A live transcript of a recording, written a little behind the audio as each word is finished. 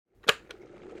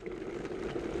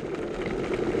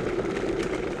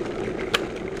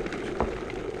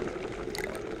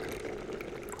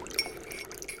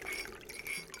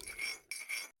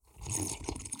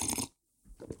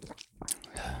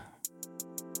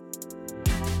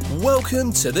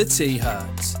Welcome to the Tea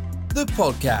Hut, the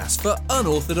podcast for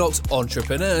unorthodox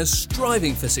entrepreneurs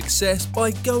striving for success by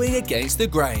going against the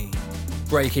grain,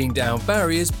 breaking down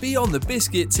barriers beyond the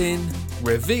biscuit tin,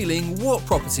 revealing what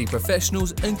property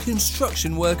professionals and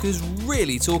construction workers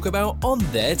really talk about on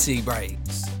their tea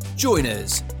breaks. Join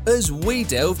us as we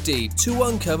delve deep to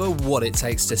uncover what it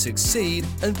takes to succeed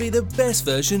and be the best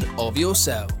version of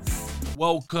yourself.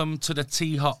 Welcome to the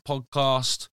Tea Hut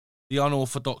podcast, the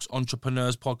Unorthodox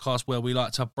Entrepreneurs podcast, where we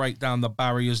like to break down the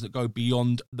barriers that go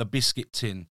beyond the biscuit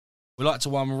tin. We like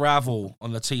to unravel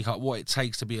on the Tea Hut what it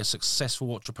takes to be a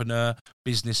successful entrepreneur,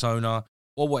 business owner,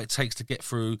 or what it takes to get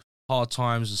through hard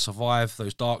times and survive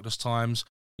those darkest times.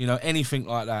 You know, anything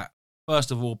like that. First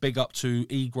of all, big up to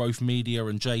eGrowth Media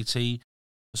and JT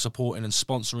for supporting and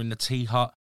sponsoring the Tea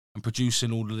Hut and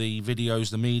producing all of the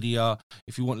videos, the media.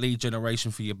 If you want lead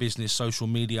generation for your business, social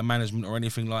media management or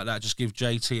anything like that, just give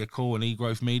JT a call and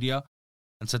eGrowth Media.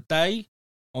 And today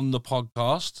on the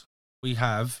podcast, we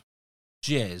have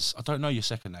Jez. I don't know your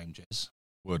second name, Jez.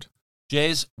 Wood.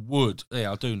 Jez Wood.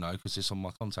 Yeah, I do know because it's on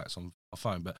my contacts on my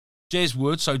phone. But Jez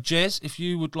Wood. So Jez, if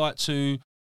you would like to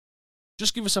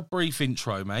just give us a brief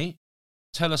intro, mate.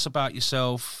 Tell us about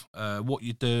yourself, what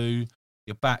you do,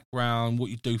 your background,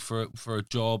 what you do for a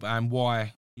job, and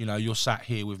why, you know, you're sat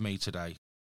here with me today.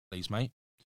 Please, mate.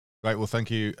 Great. Well,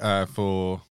 thank you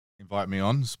for inviting me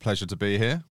on. It's a pleasure to be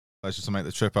here. Pleasure to make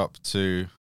the trip up to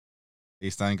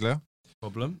East Anglia.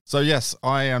 Problem. So, yes,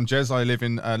 I am Jez. I live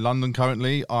in London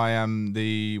currently. I am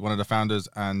one of the founders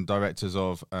and directors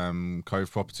of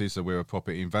Cove Property. So we're a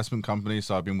property investment company.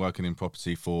 So I've been working in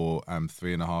property for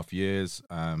 3.5 years,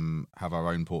 have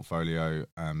our own portfolio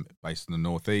based in the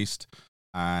Northeast.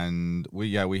 And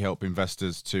we help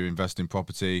investors to invest in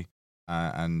property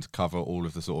and cover all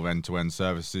of the sort of end-to-end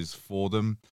services for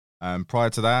them. Prior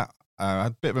to that, I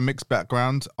had a bit of a mixed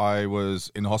background. I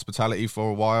was in hospitality for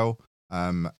a while,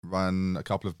 run a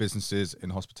couple of businesses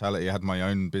in hospitality. I had my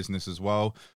own business as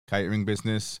well, catering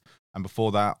business. And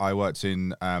before that, I worked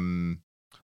in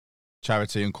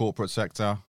charity and corporate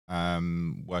sector,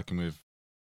 working with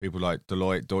people like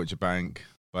Deloitte, Deutsche Bank,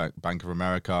 Bank of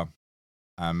America,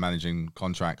 managing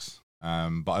contracts.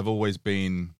 But I've always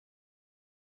been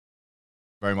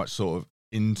very much sort of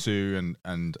into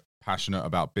and passionate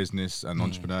about business and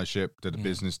entrepreneurship, did a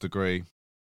business degree.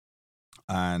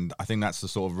 And I think that's the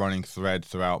sort of running thread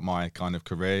throughout my kind of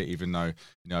career, even though,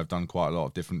 you know, I've done quite a lot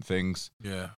of different things.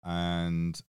 Yeah.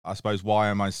 And I suppose, why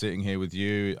am I sitting here with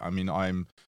you? I mean, I'm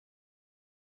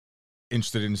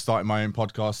interested in starting my own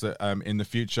podcast in the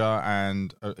future,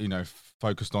 and you know,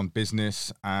 focused on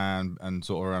business and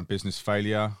sort of around business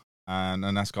failure,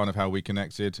 and that's kind of how we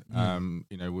connected.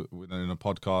 You know, within a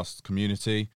podcast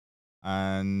community,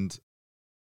 and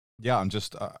yeah, I'm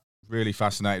just really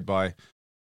fascinated by,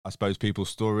 I suppose, people's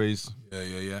stories.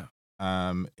 Yeah.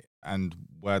 And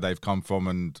where they've come from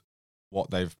and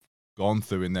what they've gone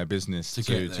through in their business to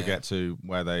get to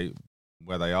where they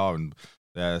are and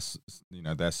their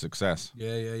success.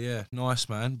 Yeah. Nice,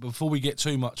 man. Before we get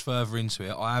too much further into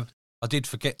it, I did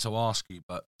forget to ask you,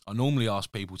 but I normally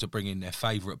ask people to bring in their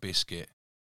favourite biscuit,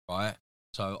 right?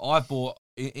 So I bought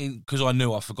in because I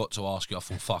knew I forgot to ask you. I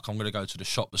thought, fuck, I'm going to go to the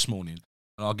shop this morning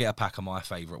and I'll get a pack of my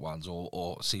favourite ones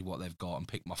or see what they've got and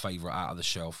pick my favourite out of the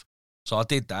shelf. So I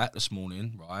did that this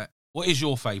morning, right? What is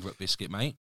your favourite biscuit,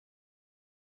 mate?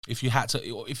 If you got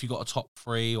a top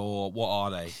three, or what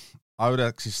are they? I would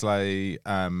actually say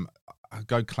I'd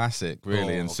go classic,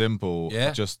 really, and simple.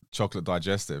 Yeah? Just chocolate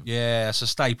digestive. Yeah, it's a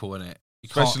staple, isn't it?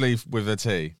 Especially with the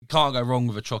tea. You can't go wrong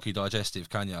with a chocolate digestive,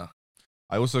 can you?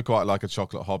 I also quite like a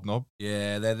chocolate hobnob.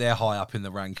 Yeah, they're high up in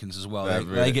the rankings as well. They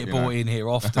really, get brought in here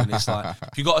often. It's like,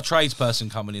 if you've got a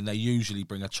tradesperson coming in, they usually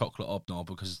bring a chocolate hobnob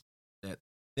because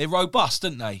they're robust,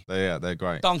 aren't they? They're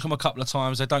great. Dunk them a couple of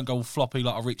times. They don't go all floppy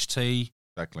like a rich tea.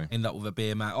 Exactly. End up with a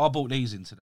beer mat. I bought these in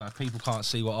today. If people can't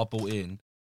see what I bought in,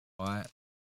 right?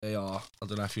 They are. I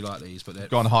don't know if you like these, but they're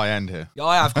gone high end here. Yeah,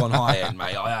 I have gone high end,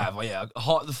 mate. I have. Yeah,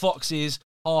 the Foxes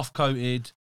half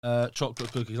coated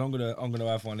chocolate cookies. I'm gonna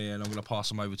have one here, and I'm gonna pass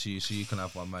them over to you so you can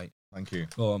have one, mate. Thank you.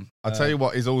 Go on. I'll tell you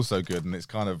what is also good, and it's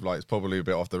kind of like, it's probably a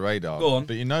bit off the radar. Go on.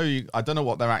 But I don't know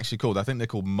what they're actually called. I think they're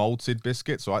called malted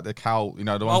biscuits, right? The cow, the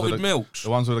ones malted with milks. The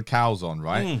ones with the cows on,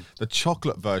 right? The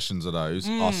chocolate versions of those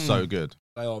are so good.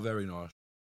 They are very nice.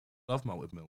 Love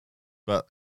malted milk. But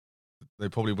they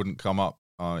probably wouldn't come up,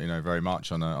 very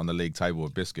much on the league table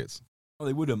of biscuits. Well,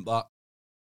 they wouldn't, but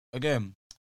again,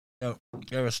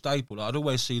 they're a staple. I'd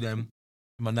always see them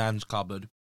in my nan's cupboard.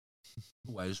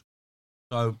 Always.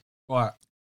 So, right,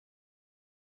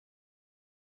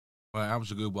 that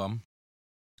was a good one.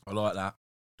 I like that.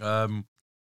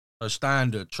 So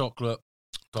standard chocolate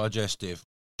digestive,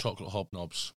 chocolate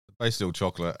hobnobs. Basically all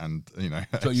chocolate and,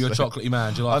 So you're a chocolatey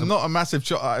man. Do you like I'm not a massive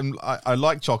I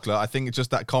like chocolate. I think it's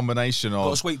just that combination of...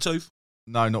 Got a sweet tooth?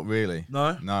 No, not really.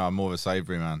 No? No, I'm more of a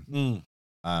savoury man.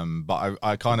 Mm. But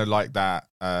I kind of like that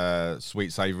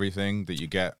sweet savoury thing that you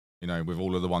get, with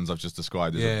all of the ones I've just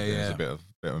described. There's a bit of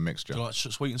a mixture. Do you like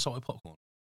sweet and salty popcorn?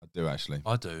 I do, actually.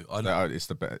 I do. It's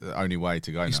the only way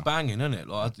to go. It's now. banging, isn't it?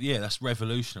 That's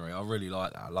revolutionary. I really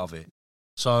like that. I love it.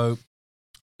 So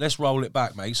let's roll it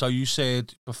back, mate. So you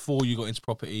said before you got into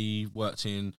property, worked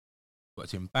in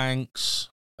banks,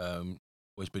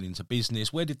 always been into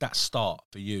business. Where did that start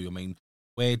for you? I mean,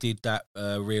 where did that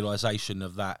realization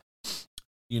of that,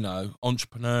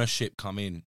 entrepreneurship come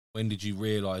in? When did you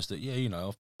realize that?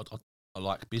 Yeah, I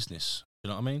like business. You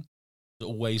know what I mean? Is it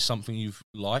always something you've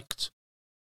liked?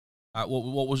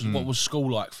 What was school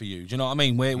like for you? Do you know what I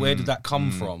mean? Where did that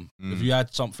come from? Have you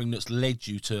had something that's led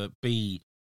you to be,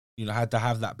 had to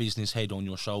have that business head on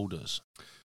your shoulders?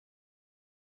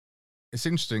 It's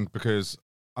interesting because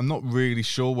I'm not really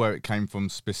sure where it came from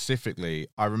specifically.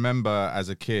 I remember as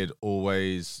a kid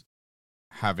always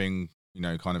having,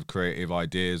 kind of creative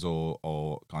ideas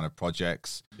or kind of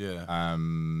projects. Yeah. I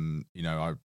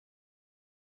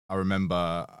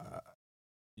remember,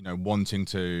 wanting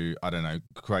to,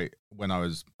 create when I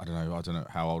was, I don't know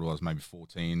how old I was, maybe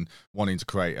 14, wanting to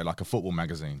create a football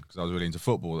magazine because I was really into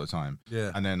football at the time.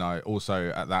 Yeah. And then I also,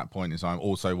 at that point in time,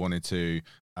 also wanted to,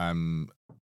 I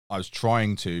was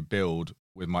trying to build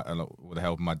with the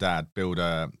help of my dad, build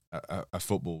a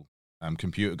football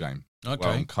computer game. Okay.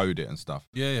 And code it and stuff.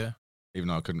 Yeah. Even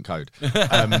though I couldn't code.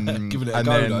 Giving it a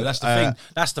go, though. That's the thing.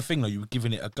 That's the thing, though. You were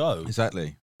giving it a go.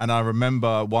 Exactly. And I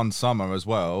remember one summer as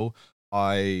well,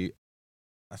 I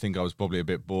think I was probably a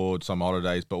bit bored, some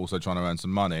holidays, but also trying to earn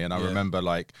some money. And I remember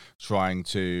trying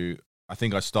to, I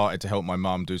think I started to help my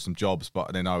mum do some jobs,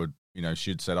 but then I would,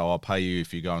 she'd said, I'll pay you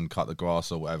if you go and cut the grass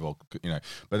or whatever,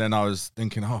 But then I was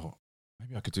thinking,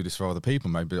 maybe I could do this for other people.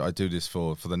 Maybe I do this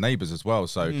for the neighbours as well.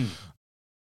 So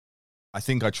I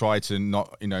think I tried to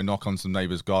knock on some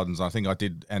neighbours' gardens. I think I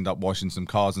did end up washing some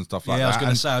cars and stuff like that. Yeah, I was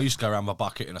going to say, I used to go around with a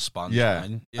bucket and a sponge. Yeah.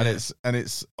 Man. And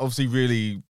it's obviously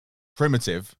really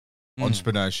primitive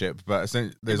entrepreneurship, but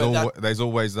there's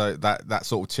always that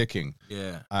sort of ticking.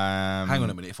 Yeah. Hang on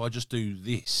a minute. If I just do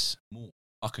this more,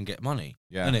 I can get money.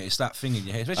 Yeah. Isn't it? It's that thing in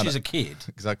your head, especially as a kid.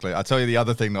 Exactly. I'll tell you the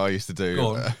other thing that I used to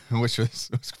do, which was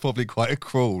probably quite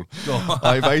cruel.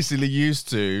 I basically used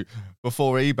to,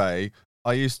 before eBay,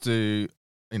 I used to,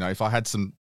 if I had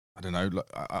some, I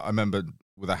remember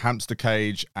with a hamster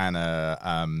cage and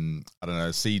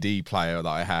a CD player that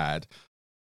I had,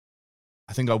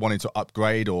 I think I wanted to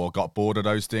upgrade or got bored of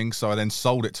those things, so I then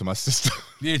sold it to my sister.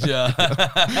 Did you?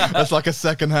 That's like a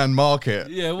second-hand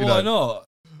market. Yeah, why not?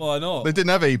 Why not? They didn't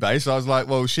have eBay, so I was like,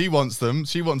 well, she wants them.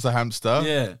 She wants a hamster.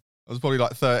 Yeah. I was probably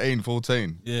 13,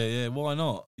 14. Yeah, why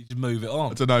not? You just move it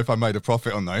on. I don't know if I made a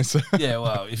profit on those. Yeah,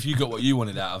 well, if you got what you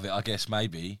wanted out of it, I guess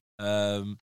maybe.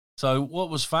 So what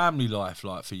was family life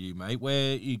like for you, mate?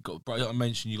 Where you got, I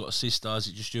mentioned you got a sister. Is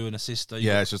it just you and a sister?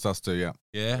 It's just us two, yeah.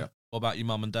 Yeah? What about your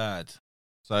mum and dad?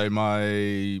 So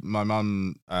my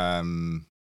mum,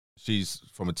 she's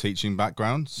from a teaching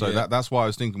background. So that's why I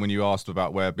was thinking when you asked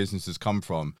about where businesses come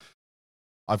from,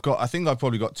 I think I've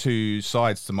probably got two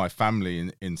sides to my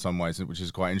family in some ways, which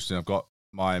is quite interesting. I've got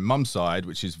my mum's side,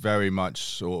 which is very much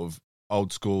sort of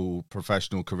old school,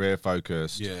 professional, career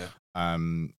focused. Yeah.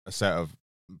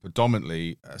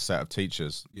 Predominantly a set of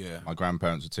teachers. Yeah. My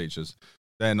grandparents were teachers.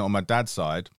 Then on my dad's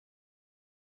side,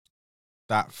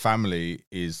 that family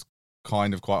is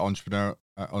kind of quite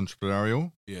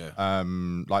entrepreneurial. Yeah.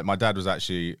 Like my dad was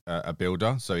actually a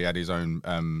builder, so he had his own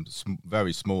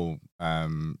very small,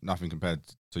 nothing compared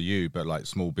to you, but like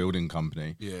small building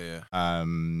company. Yeah.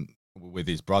 With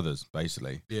his brothers,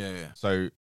 basically. Yeah. So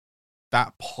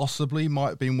that possibly might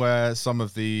have been where some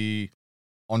of the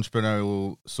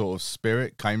entrepreneurial sort of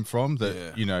spirit came from.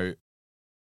 That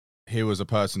he was a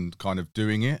person kind of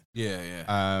doing it.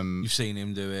 Yeah. You've seen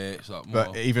him do it. It's like,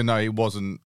 but even though he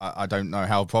wasn't, I don't know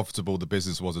how profitable the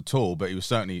business was at all, but he was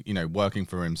certainly, working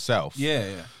for himself.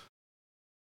 Yeah.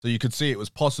 So you could see it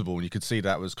was possible, and you could see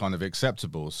that was kind of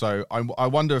acceptable. So I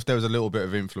wonder if there was a little bit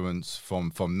of influence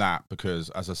from that,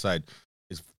 because, as I said,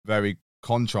 it's very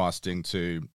contrasting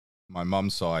to my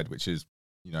mum's side, which is,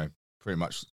 pretty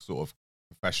much sort of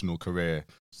professional career,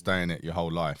 staying it your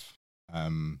whole life.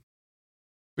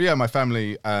 But yeah, my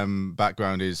family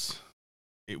background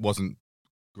it wasn't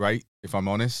great, if I'm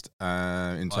honest,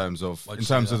 in terms of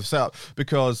the setup,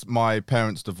 because my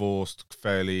parents divorced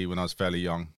when I was fairly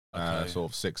young, sort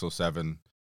of 6 or 7,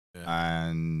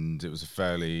 and it was a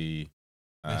fairly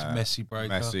Messy breakup.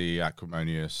 Messy,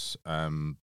 acrimonious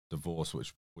divorce,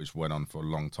 which went on for a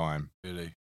long time.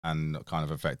 Really? And kind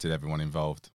of affected everyone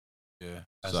involved. Yeah,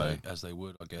 as they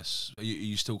would, I guess. Are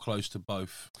you still close to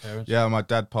both parents? Yeah, my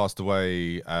dad passed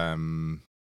away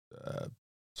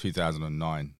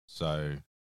 2009. So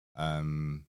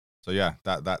yeah,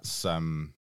 that's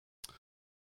the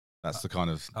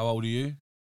kind of. How old are you?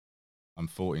 I'm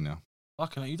 40 now.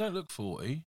 Okay, you don't look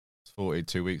 40. It's 40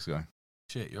 2 weeks ago.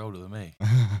 Shit, you're older than me.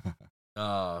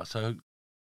 So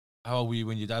how old were you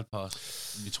when your dad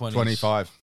passed? In your 20s?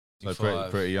 25. So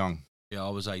pretty young. Yeah, I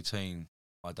was 18.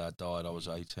 My dad died. I was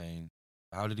 18.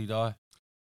 How did he die?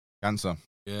 Cancer.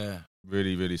 Yeah.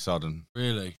 Really, really sudden.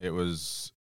 Really? He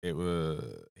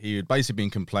had basically been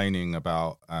complaining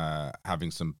about having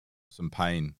some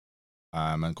pain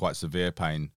and quite severe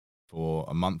pain for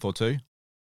a month or two.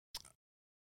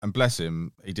 And bless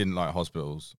him, he didn't like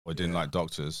hospitals or he didn't like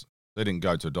doctors. They didn't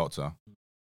go to a doctor.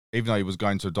 Even though he was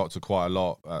going to a doctor quite a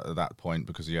lot at that point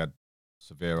because he had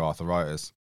severe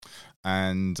arthritis.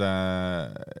 And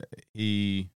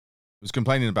he was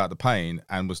complaining about the pain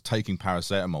and was taking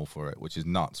paracetamol for it, which is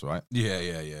nuts, right?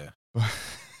 Yeah.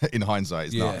 In hindsight,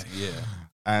 it's nuts. Yeah.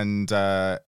 And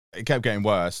it kept getting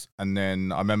worse. And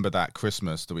then I remember that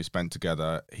Christmas that we spent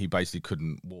together, he basically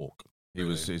couldn't walk. He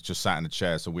was just sat in a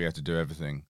chair, so we had to do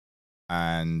everything.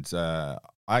 And I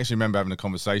actually remember having a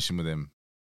conversation with him,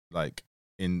 like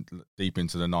deep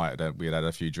into the night. We had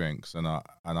a few drinks, and I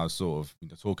was sort of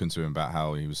talking to him about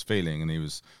how he was feeling, and he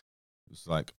was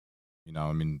like,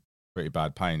 I'm in pretty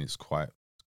bad pain. It's quite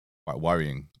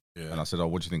worrying. Yeah. And I said, "Oh,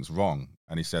 what do you think's wrong?"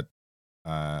 And he said,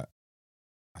 "I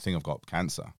think I've got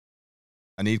cancer."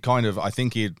 And I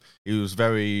think he was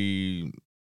very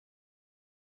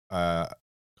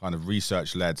kind of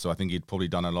research led, so I think he'd probably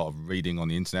done a lot of reading on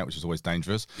the internet, which is always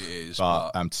dangerous. It is,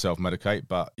 but to self-medicate.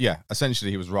 But yeah,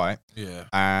 essentially he was right. Yeah.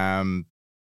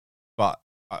 But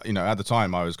at the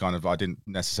time I didn't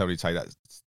necessarily take that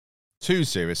too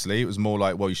seriously. It was more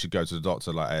like, well, you should go to the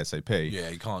doctor like ASAP. Yeah,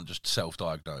 you can't just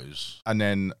self-diagnose. And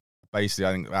then basically,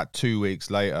 I think about 2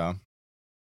 weeks later,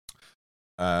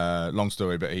 long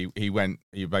story, but he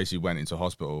basically went into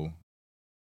hospital,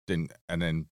 and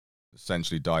then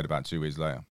essentially died about 2 weeks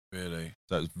later. Really?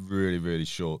 So it was really, really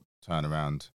short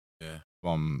turnaround. Yeah.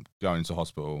 From going to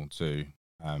hospital to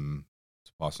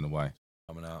passing away.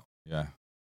 Coming out. Yeah.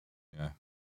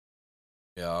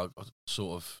 Yeah, I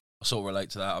sort of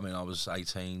relate to that. I mean, I was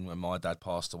 18 when my dad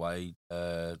passed away.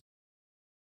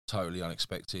 Totally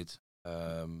unexpected.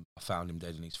 I found him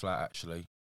dead in his flat. Actually,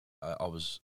 he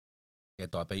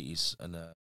had diabetes, and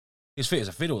he was fit as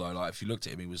a fiddle though. Like if you looked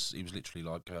at him, he was literally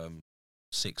like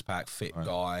 6-pack fit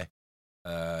guy.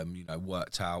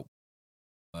 Worked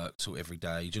every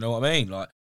day. Do you know what I mean? Like,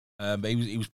 but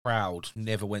he was proud.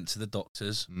 Never went to the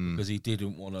doctors because he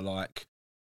didn't want to, like,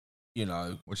 What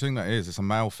do you think that is? It's a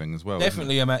male thing as well.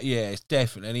 Definitely it's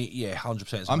definitely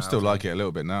 100%. I'm still like it a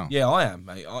little bit now. Yeah, I am,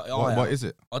 mate. What is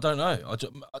it? I don't know.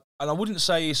 And I wouldn't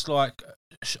say it's like.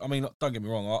 I mean, don't get me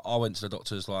wrong. I went to the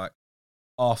doctors like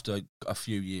after a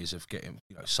few years of getting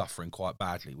suffering quite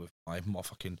badly with my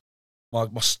fucking. My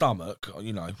stomach,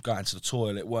 going to the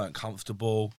toilet weren't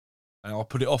comfortable, and I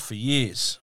put it off for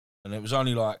years. And it was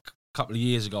only like a couple of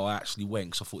years ago I actually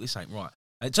went because I thought this ain't right.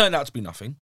 And it turned out to be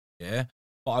nothing, yeah.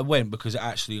 But I went because it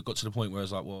actually got to the point where I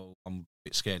was like, well, I'm a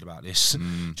bit scared about this. Do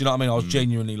you know what I mean? I was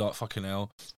genuinely like, fucking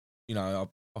hell.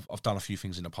 I've done a few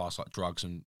things in the past, like drugs,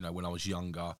 and when I was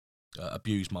younger,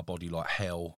 abused my body like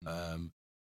hell.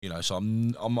 So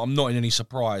I'm not in any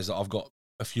surprise that I've got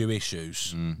a few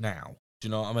issues now. Do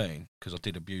you know what I mean? Because I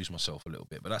did abuse myself a little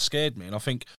bit, but that scared me. And I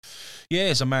think,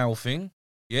 it's a male thing.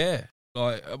 Yeah,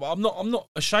 like I'm not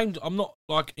ashamed. I'm not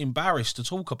like embarrassed to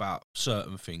talk about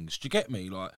certain things. Do you get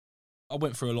me? Like I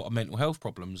went through a lot of mental health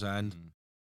problems, and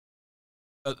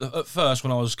at first,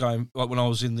 when I was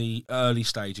in the early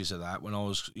stages of that, when I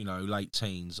was late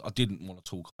teens, I didn't want to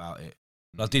talk about it.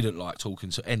 I didn't like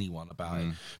talking to anyone about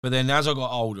it. But then as I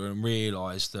got older and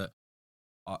realised that.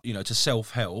 To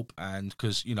self-help, and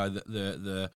because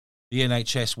the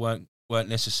NHS weren't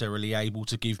necessarily able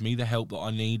to give me the help that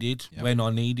I needed when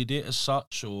I needed it as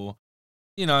such, or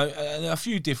a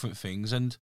few different things,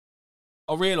 and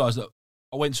I realised that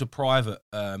I went to a private.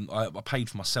 I paid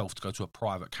for myself to go to a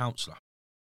private counsellor,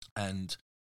 and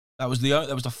that was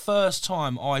the first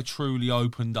time I truly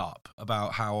opened up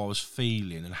about how I was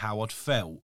feeling and how I'd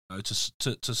felt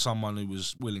to someone who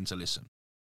was willing to listen.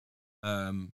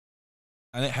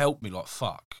 And it helped me like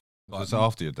fuck. Like, so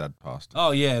after your dad passed?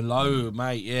 Oh yeah,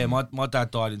 mate. Yeah, my dad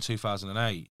died in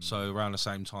 2008, so around the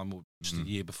same time, or just a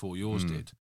year before yours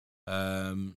did.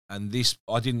 And this,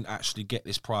 I didn't actually get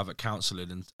this private counselling,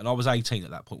 and I was 18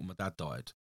 at that point when my dad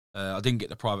died. I didn't get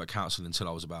the private counselling until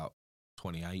I was about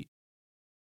 28.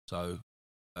 So,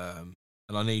 and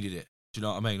I needed it. Do you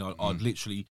know what I mean? I'd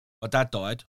literally, my dad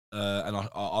died, and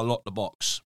I locked the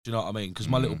box. Do you know what I mean? Because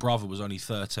my little brother was only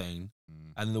 13,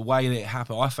 and the way that it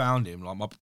happened, I found him. Like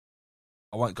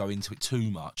I won't go into it too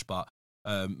much, but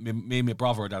me and my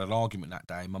brother had an argument that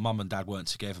day. My mum and dad weren't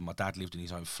together. My dad lived in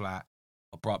his own flat.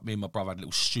 Me and my brother had a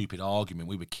little stupid argument.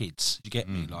 We were kids. You get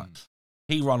me? Like,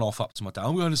 he run off up to my dad.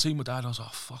 I'm going to see my dad. I was like,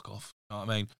 oh, fuck off. You know what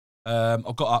I mean?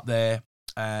 I got up there,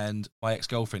 and my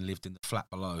ex-girlfriend lived in the flat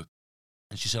below.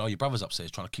 And she said, oh, your brother's upstairs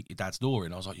trying to kick your dad's door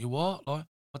in. I was like, you what? Like,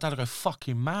 my dad would go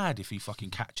fucking mad if he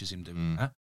fucking catches him doing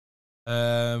that.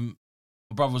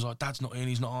 My brother was like, Dad's not in,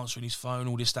 he's not answering his phone,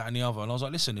 all this, that, and the other. And I was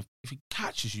like, listen, if he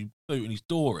catches you booting his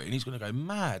door in, he's going to go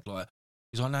mad. Like,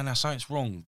 he's like, no, something's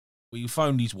wrong. Well, you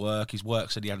phoned his work. His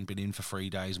work said he hadn't been in for 3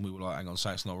 days, and we were like, hang on,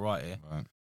 something's not right here.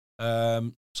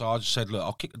 Right. So I just said, look,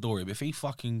 I'll kick the door in, but if he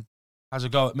fucking has a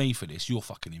go at me for this, you're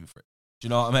fucking in for it. Do you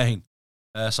know what I mean?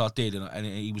 So I did, and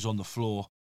he was on the floor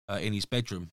in his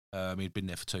bedroom. He'd been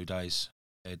there for 2 days,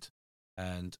 dead.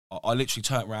 And I literally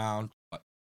turned around, like,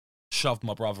 shoved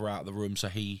my brother out of the room. So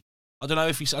I don't know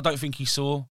if I don't think he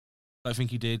saw. I don't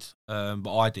think he did,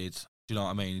 but I did. Do you know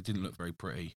what I mean? It didn't look very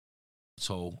pretty at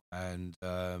all. And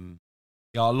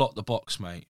yeah, I locked the box,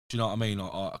 mate. Do you know what I mean?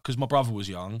 Because my brother was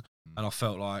young, and I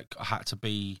felt like I had to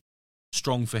be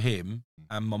strong for him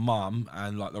and my mum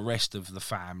and like the rest of the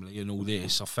family and all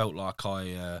this. I felt like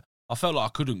I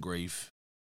couldn't grieve.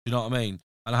 Do you know what I mean?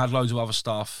 And I had loads of other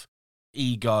stuff,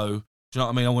 ego. Do you know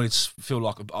what I mean? I wanted to feel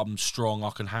like I'm strong.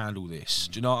 I can handle this.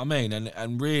 Do you know what I mean?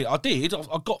 And really, I did.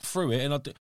 I got through it, and I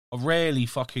rarely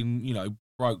fucking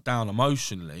broke down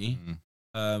emotionally.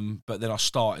 But then I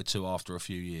started to after a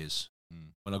few years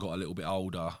when I got a little bit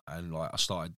older, and like I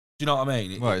started. Do you know what I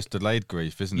mean? Well, it's delayed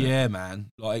grief, isn't it? Yeah, man.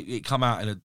 Like it come out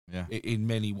in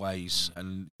many ways,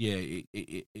 and it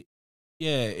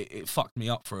fucked me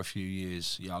up for a few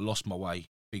years. Yeah, I lost my way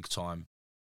big time.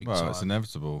 It's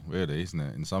inevitable, really, isn't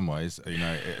it? In some ways,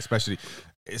 especially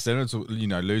it's inevitable.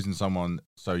 Losing someone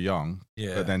so young.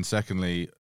 Yeah. But then, secondly,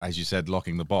 as you said,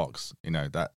 locking the box.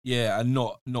 That. Yeah, and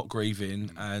not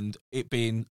grieving, and it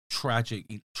being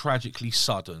tragically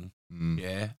sudden.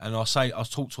 Yeah, and I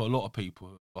talk to a lot of people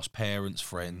who lost parents,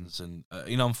 friends, and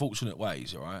in unfortunate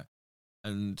ways, right?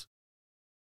 And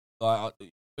when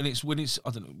it's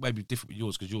I don't know, maybe different with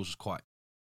yours because yours was quite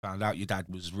found out your dad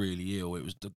was really ill. It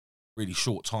was the really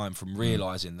short time from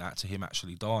realising that to him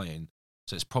actually dying.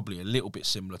 So it's probably a little bit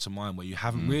similar to mine where you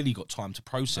haven't really got time to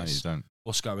process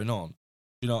what's going on.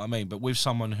 You know what I mean? But with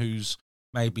someone who's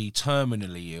maybe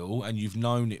terminally ill and you've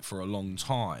known it for a long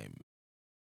time,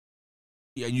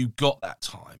 and you got that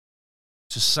time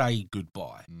to say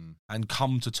goodbye and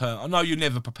come to terms. I know you're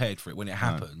never prepared for it when it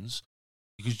happens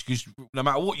because no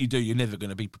matter what you do, you're never going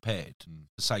to be prepared to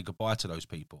say goodbye to those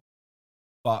people.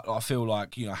 But I feel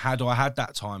like, had I had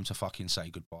that time to fucking say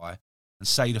goodbye and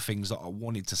say the things that I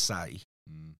wanted to say,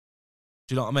 do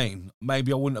you know what I mean?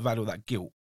 Maybe I wouldn't have had all that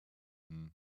guilt.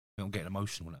 I'm getting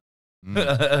emotional now.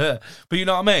 But you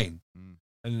know what I mean?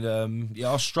 And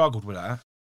I struggled with that.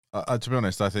 To be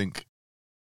honest, I think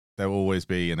there will always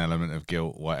be an element of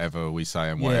guilt, whatever we say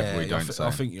and whatever we don't say.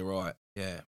 I think you're right,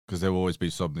 yeah. Because there will always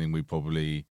be something we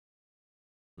probably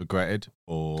regretted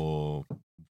or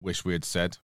wish we had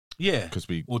said. Yeah,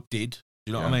 or did. Do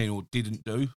you know what I mean? Or didn't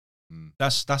do.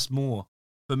 That's more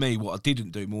for me what I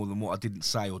didn't do more than what I didn't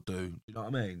say or do. Do you know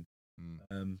what I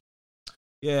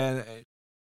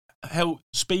mean?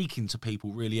 Speaking to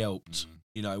people really helped.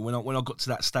 When I got to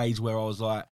that stage where I was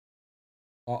like,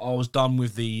 I was done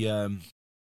with the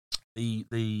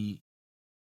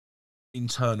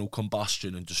internal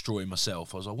combustion and destroying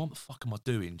myself. I was like, what the fuck am I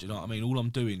doing? Do you know what I mean? All I'm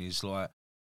doing is like,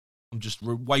 I'm just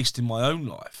wasting my own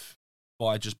life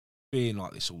by just being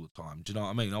like this all the time. Do you know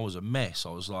what I mean? I was a mess.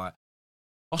 I was like,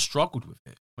 I struggled with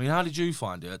it. I mean, how did you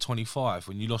find it at 25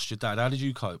 when you lost your dad? How did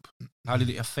you cope? How did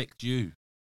it affect you?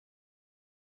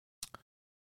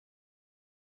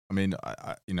 I mean,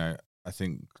 I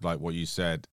think like what you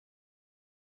said,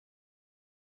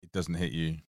 it doesn't hit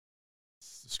you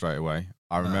straight away.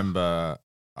 I remember,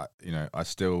 I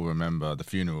still remember the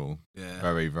funeral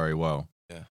very, very well.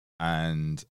 Yeah.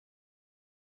 And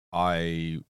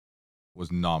I was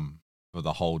numb for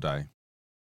the whole day.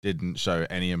 Didn't show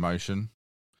any emotion.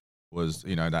 Was,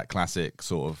 that classic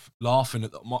sort of... Laughing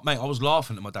at... Mate, I was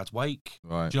laughing at my dad's wake.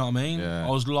 Right. Do you know what I mean? Yeah. I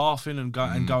was laughing and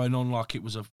going on like it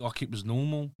was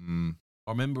normal. I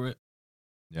remember it.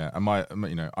 Yeah,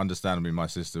 and understandably, my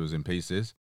sister was in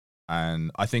pieces.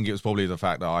 And I think it was probably the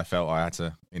fact that I felt I had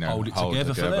to, hold it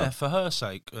together for her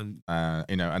sake, and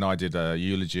and I did a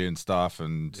eulogy and stuff,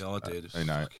 and yeah, I did,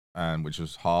 and which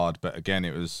was hard. But again,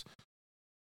 it was,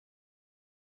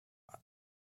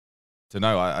 to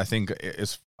know. I think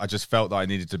it's. I just felt that I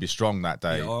needed to be strong that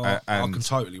day. Yeah, I can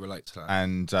totally relate to that.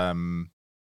 And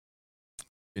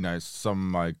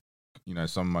some of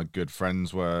my good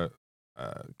friends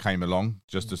came along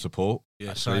just to support,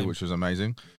 actually, same. which was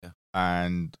amazing. Yeah.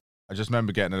 And I just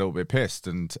remember getting a little bit pissed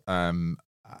and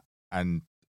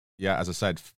yeah, as I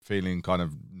said, feeling kind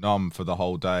of numb for the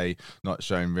whole day, not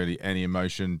showing really any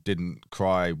emotion, didn't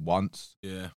cry once.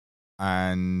 Yeah.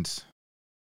 And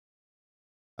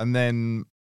then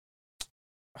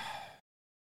I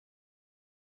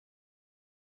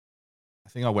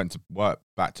think I went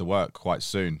back to work quite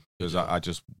soon because I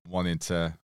just wanted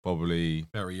to probably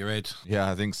bury your head.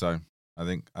 Yeah, I think so. I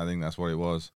think that's what it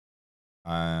was.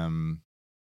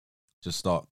 Just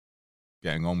start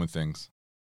getting on with things.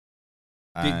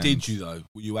 Did you though?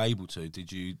 Were you able to?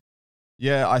 Did you?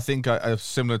 Yeah, I think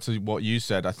similar to what you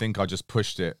said. I think I just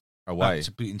pushed it away,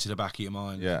 into the back of your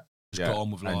mind. Yeah, got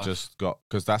on with life, and just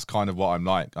because that's kind of what I'm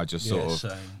like. I just sort of,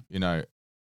 same.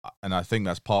 And I think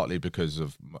that's partly because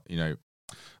of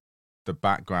the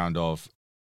background of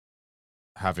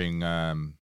having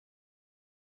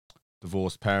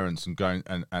divorced parents and going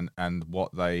and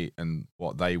what they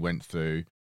went through,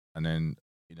 and then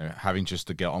having just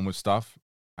to get on with stuff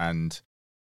and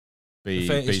be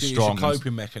strong. It's a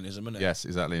coping mechanism, isn't it? Yes,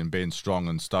 exactly. And being strong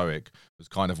and stoic was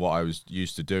kind of what I was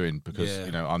used to doing because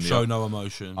I'm no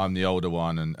emotion. I'm the older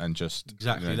one and just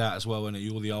exactly that as well. And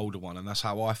you're the older one, and that's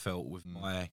how I felt with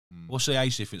my. What's the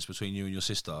age difference between you and your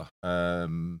sister?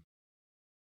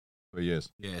 3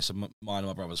 years. Yeah, so mine and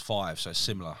my brother's 5, so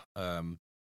similar. And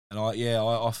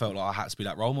I felt like I had to be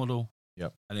that role model.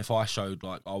 Yep. And if I showed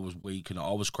like I was weak and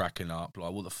I was cracking up,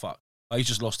 like what the fuck? Like, he's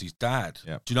just lost his dad.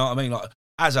 Yep. Do you know what I mean? Like,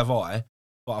 as have I.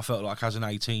 But I felt like as an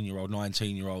 18-year-old,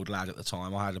 19-year-old lad at the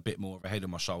time, I had a bit more of a head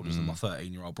on my shoulders than my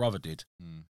 13-year-old brother did.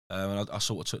 And I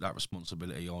sort of took that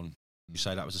responsibility on. You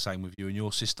say that was the same with you and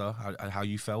your sister, how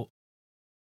you felt?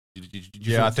 Did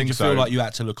you feel like you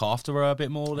had to look after her a bit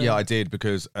more then? Yeah, I did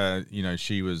because,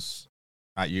 she was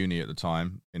at uni at the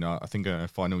time. I think her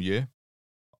final year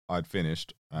I'd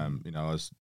finished. I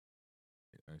was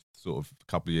sort of a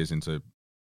couple of years into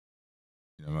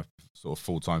my sort of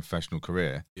full-time professional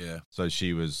career. Yeah. So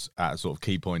she was at a sort of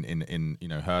key point in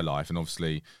her life, and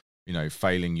obviously,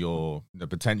 failing the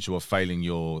potential of failing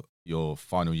your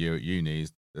final year at uni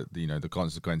is the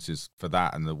consequences for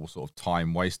that and the sort of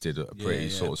time wasted are pretty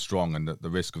sort of strong, and the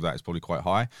risk of that is probably quite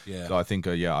high. Yeah. So I think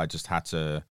I just had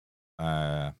to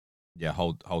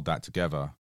hold that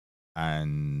together,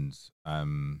 and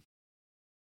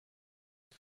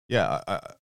has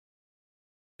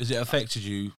it affected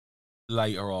you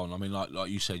later on? I mean, like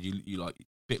you said, you like a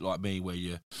bit like me, where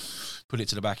you put it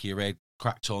to the back of your head,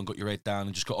 cracked on, got your head down,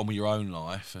 and just got on with your own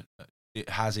life.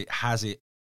 Has it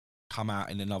come out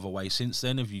in another way since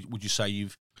then? Would you say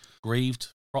you've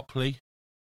grieved properly?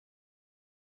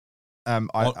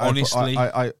 Honestly,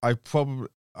 I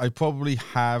probably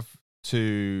have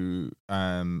to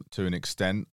an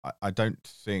extent. I don't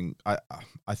think I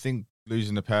think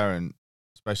losing a parent,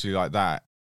 especially like that,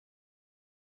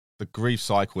 the grief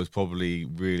cycle is probably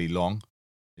really long,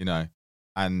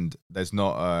 and there's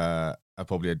not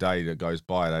probably a day that goes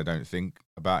by that I don't think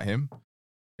about him,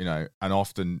 and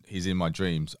often he's in my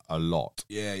dreams a lot.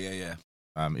 Yeah.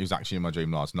 He was actually in my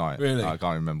dream last night. Really? I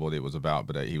can't remember what it was about,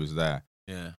 but he was there.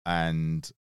 Yeah. And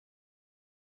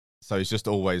so it's just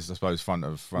always, I suppose, front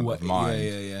of mind.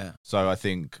 Yeah. So I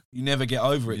think you never get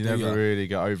over it. You never really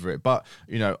get over it. But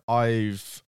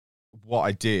what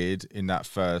I did in that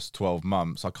first 12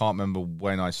 months, I can't remember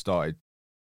when I started,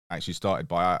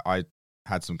 but I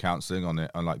had some counselling on it,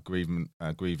 on like grieving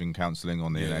counselling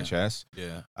on the NHS.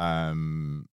 Yeah.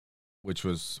 Which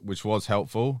was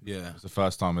helpful. Yeah. It was the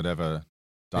first time I'd ever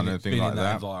done anything like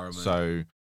that. Environment. So,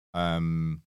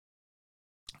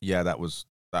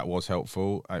 that was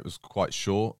helpful. It was quite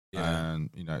short, and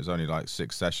it was only like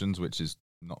 6 sessions, which is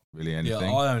not really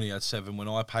anything. Yeah, I only had 7 when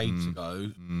I paid to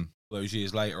go. Those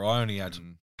years later, I only had a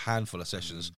handful of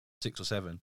sessions, 6 or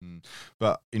 7.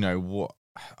 But what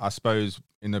I suppose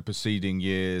in the preceding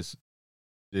years,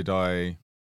 did I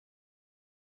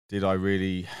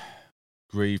really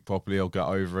grieve properly or get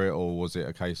over it, or was it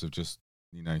a case of just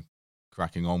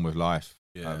cracking on with life?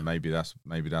 Yeah, maybe that's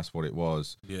what it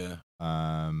was. Yeah.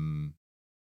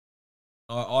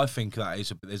 I think that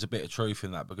there's a bit of truth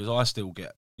in that, because I still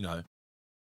get, I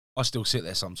still sit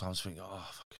there sometimes thinking, oh,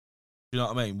 fuck. You know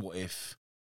what I mean? What if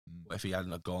What if he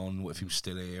hadn't have gone? What if he was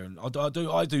still here? And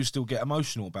I do still get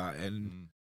emotional about it. And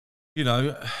you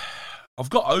know, I've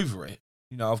got over it.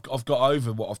 You know, I've got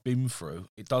over what I've been through.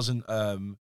 It doesn't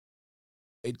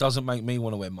make me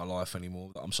want to end my life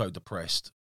anymore. I'm so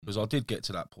depressed because I did get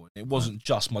to that point. It wasn't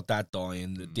just my dad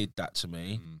dying that did that to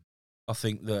me. I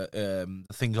think that the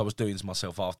things I was doing to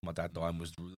myself after my dad dying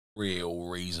was the real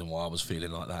reason why I was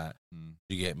feeling like that.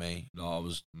 You get me? Like, I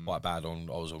was quite bad I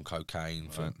was on cocaine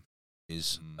for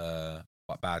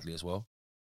quite badly as well,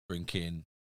 drinking,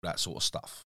 that sort of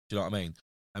stuff. Do you know what I mean?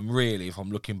 And really, if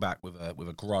I'm looking back with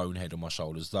a grown head on my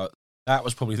shoulders, that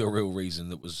was probably the real reason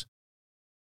that was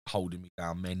holding me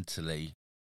down mentally,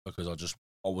 because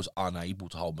I was unable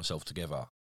to hold myself together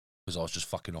because I was just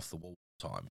fucking off the wall all the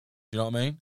time. Do you know what I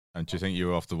mean? And do you think you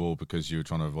were off the wall because you were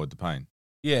trying to avoid the pain?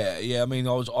 Yeah. I mean,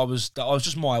 I was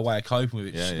just my way of coping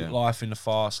with it. Yeah. Life in the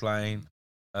fast lane.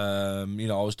 You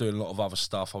know, I was doing a lot of other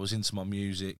stuff. I was into my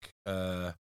music,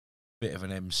 bit of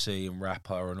an MC and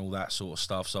rapper and all that sort of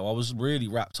stuff. So I was really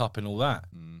wrapped up in all that,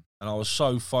 and I was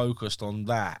so focused on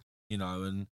that, you know,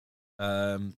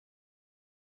 and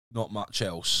not much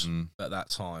else at that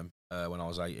time when I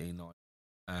was 18, 19.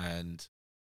 And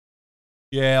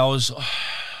yeah,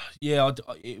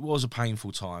 it was a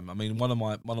painful time. I mean, one of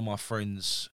my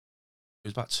friends, it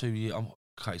was about 2 years.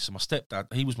 Okay, so my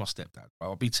stepdad, he was my stepdad.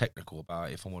 I'll be technical about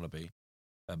it if I want to be,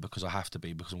 because I have to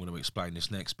be, because I'm going to explain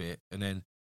this next bit. And then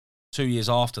 2 years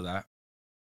after that,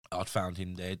 I'd found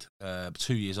him dead.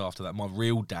 2 years after that, my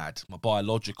real dad, my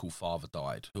biological father,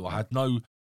 died, who I had no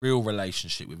real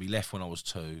relationship with. He left when I was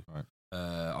 2. Right.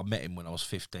 I met him when I was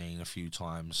 15 a few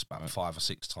times, about 5 or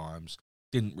 6 times.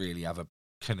 Didn't really have a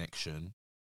connection,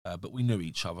 but we knew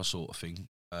each other, sort of thing.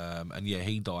 And yeah,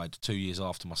 he died 2 years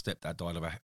after my stepdad died of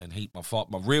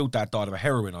my real dad died of a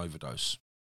heroin overdose.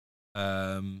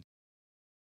 Again,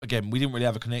 we didn't really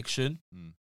have a connection,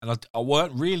 and I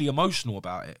weren't really emotional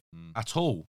about it at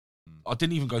all. I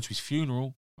didn't even go to his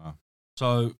funeral. Wow.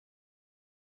 So,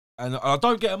 and I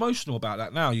don't get emotional about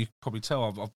that now. You can probably tell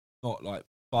I've not, like,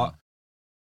 but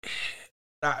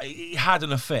that it had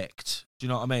an effect. Do you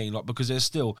know what I mean? Like, because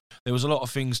there was a lot of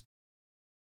things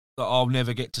that I'll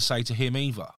never get to say to him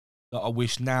either, that I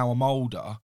wish now I'm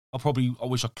older. I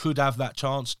wish I could have that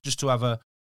chance just to have a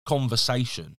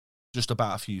conversation just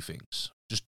about a few things.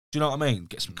 Just, do you know what I mean?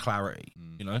 Get some clarity,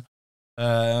 you know?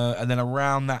 And then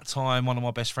around that time, one of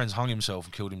my best friends hung himself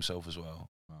and killed himself as well.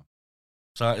 Wow.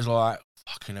 So it was like,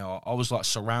 fucking hell, I was like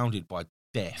surrounded by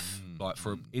death, like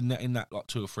in that like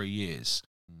 2 or 3 years.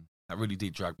 That really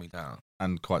did drag me down.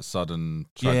 And quite sudden,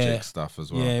 tragic stuff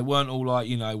as well. Yeah, it weren't all like,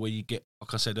 you know, where you get,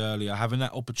 like I said earlier, having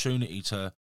that opportunity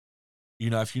to, you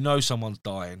know, if you know someone's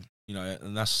dying, you know,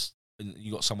 and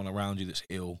you got someone around you that's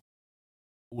ill,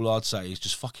 all I'd say is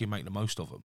just fucking make the most of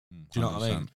them. Do you know what I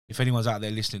mean? If anyone's out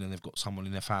there listening and they've got someone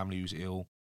in their family who's ill,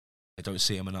 they don't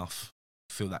see them enough,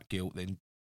 feel that guilt, then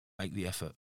make the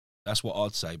effort. That's what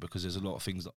I'd say, because there's a lot of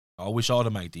things that I wish I'd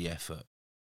have made the effort.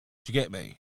 Do you get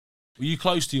me? Were you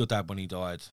close to your dad when he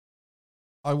died?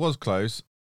 I was close.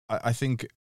 I think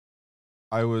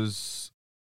I was,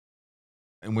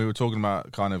 and we were talking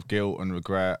about kind of guilt and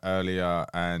regret earlier,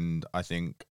 and I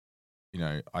think, you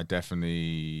know, I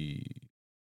definitely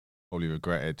probably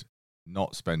regretted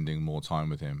not spending more time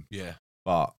with him. Yeah.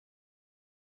 But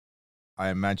I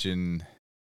imagine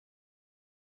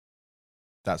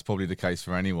that's probably the case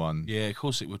for anyone. Yeah, of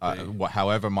course it would be.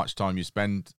 However much time you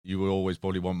spend, you will always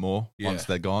probably want more once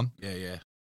they're gone. Yeah.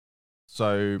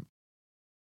 So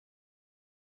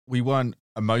we weren't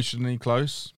emotionally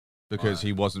close because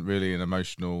he wasn't really an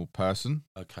emotional person.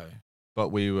 Okay. But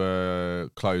we were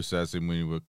close as in we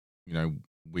were, you know,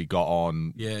 we got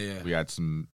on. Yeah. We had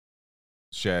some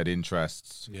shared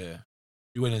interests. Yeah.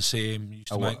 You went and see him. You used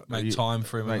to make time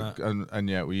for him and that. And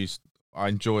yeah, I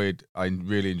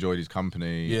really enjoyed his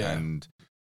company and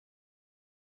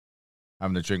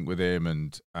having a drink with him,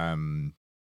 and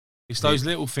it's those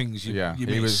little things you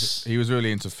miss. He was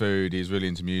really into food, he's really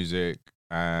into music,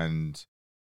 and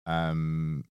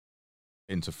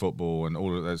into football and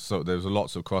all of that. So there was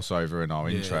lots of crossover in our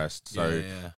interests. So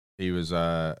he was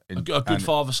a good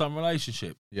father-son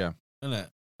relationship. Yeah. Isn't it?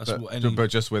 But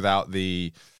just without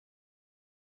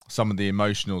some of the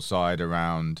emotional side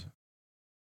around,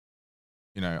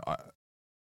 you know,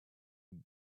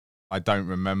 I don't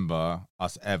remember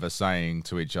us ever saying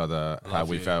to each other how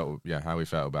we felt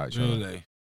about each other. Really?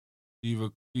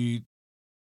 Do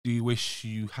you wish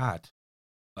you had?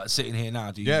 Like sitting here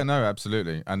now, do you? Yeah, no,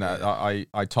 absolutely. And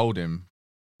I told him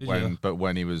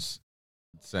when he was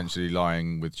essentially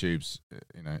lying with tubes,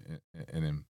 you know, in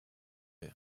him.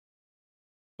 Yeah.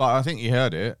 But I think he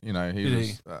heard it. You know,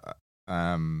 he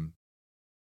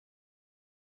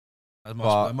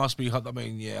It must be. I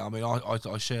mean, yeah. I mean,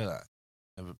 I share that.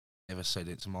 Never said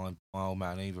it to my old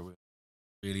man either.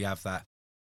 Really have that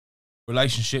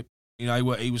relationship. You know,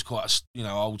 where he was quite,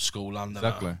 old school Londoner.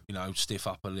 Exactly. Stiff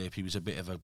upper lip. He was a bit of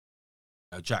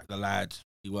a Jack the Lad.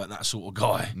 He weren't that sort of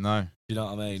guy. No. You know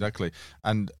what I mean? Exactly.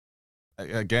 And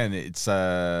again, it's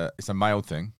a male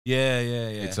thing. Yeah.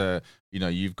 It's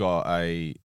you've got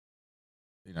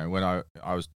when I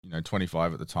was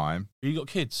 25 at the time. You got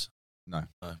kids? No.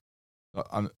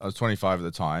 I was 25 at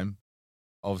the time.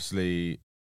 Obviously,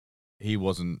 he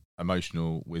wasn't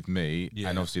emotional with me,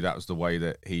 and obviously that was the way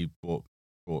that he brought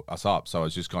us up. So I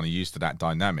was just kind of used to that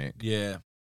dynamic. Yeah.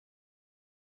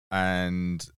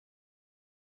 And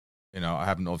I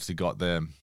haven't obviously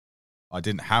I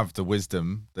didn't have the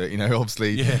wisdom that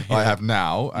obviously I have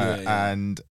now,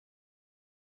 and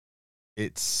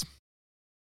it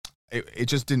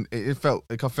just didn't. It felt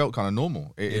like I felt kind of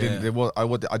normal. It didn't.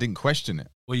 I didn't question it.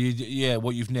 Well,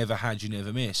 what you've never had, you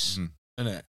never miss,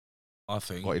 isn't it? I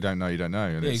think what you don't know, you don't know.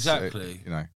 And exactly.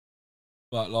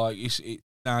 But like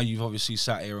now you've obviously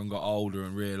sat here and got older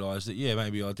and realised that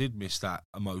maybe I did miss that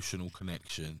emotional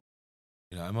connection.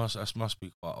 It must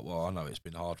be quite. Well, I know it's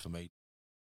been hard for me to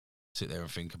sit there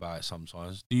and think about it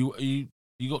sometimes. You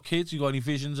got kids? You got any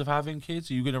visions of having kids?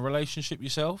 Are you in a relationship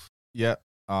yourself? Yeah,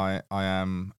 I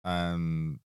am.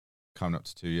 Coming up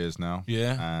to 2 years now.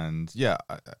 Yeah, and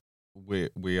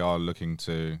we are looking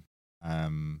to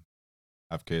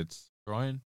have kids.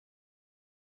 Trying.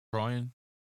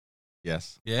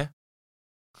 Yes. Yeah.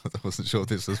 I wasn't sure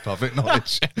this was public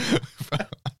knowledge.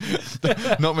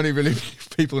 Not many really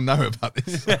people know about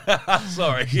this.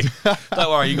 Sorry. Don't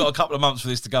worry, you got a couple of months for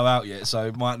this to go out yet, so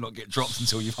it might not get dropped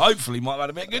until you hopefully might have had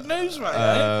a bit of good news,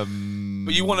 mate.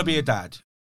 But you want to be a dad.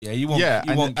 Yeah, you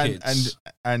want kids.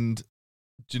 And do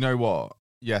you know what?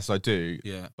 Yes, I do.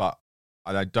 Yeah. But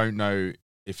I don't know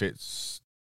if it's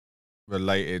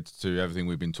related to everything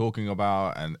we've been talking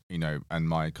about and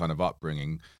my kind of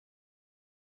upbringing.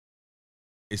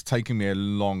 It's taken me a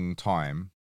long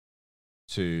time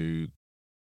to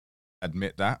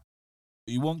admit that.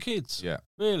 You want kids? Yeah.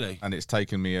 Really? And it's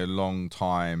taken me a long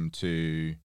time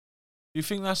to... Do you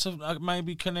think that's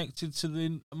maybe connected to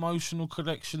the emotional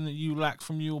connection that you lack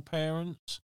from your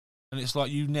parents? And it's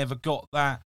like you never got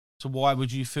that, so why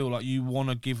would you feel like you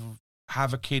want to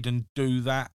have a kid and do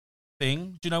that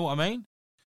thing? Do you know what I mean?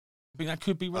 I think that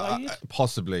could be related?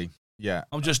 Possibly, yeah.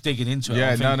 I'm just digging into it.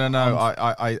 Yeah, no.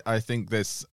 I think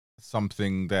there's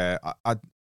something there.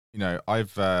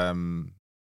 I've...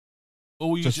 Or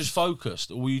were you just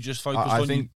focused? Or were you just focused on... I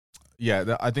think...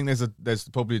 Yeah, I think there's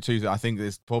probably two. I think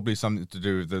there's probably something to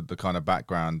do with the kind of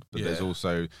background, but there's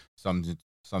also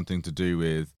something to do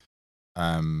with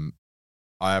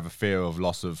I have a fear of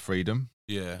loss of freedom.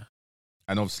 Yeah,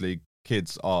 and obviously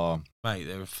kids are, mate,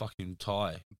 they're a fucking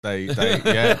tie. They and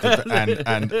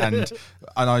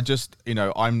I just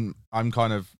I'm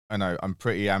kind of I'm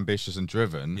pretty ambitious and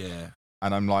driven. Yeah,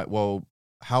 and I'm like, well,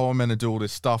 how am I going to do all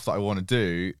this stuff that I want to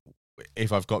do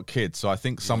if I've got kids? So I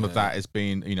think some of that has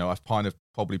been, I've kind of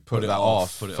probably put that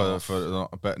off for,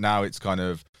 but now it's kind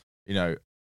of,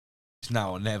 it's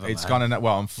now or never. It's kind of,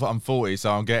 well, I'm 40,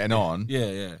 so I'm getting on.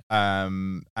 Yeah.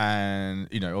 And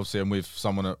obviously I'm with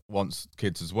someone that wants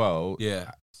kids as well.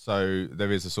 Yeah. So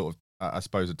there is a sort of, I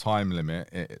suppose, a time limit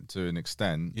to an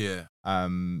extent. Yeah.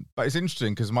 But it's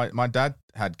interesting because my dad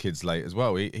had kids late as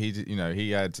well. He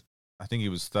had, I think he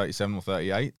was 37 or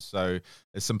 38. So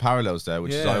there's some parallels there,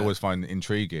 which I always find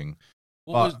intriguing.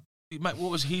 What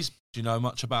was his? Do you know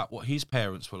much about what his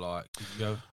parents were like? Did you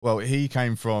go? Well, he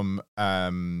came from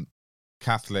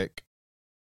Catholic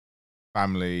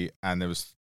family, and there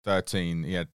was 13.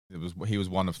 He was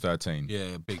one of 13.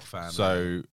 Yeah, big family.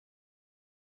 So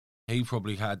he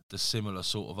probably had the similar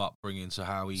sort of upbringing to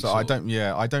how he. So I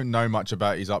don't know much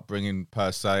about his upbringing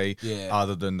per se,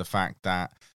 other than the fact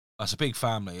that. That's a big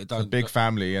family. It's a big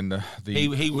family, and he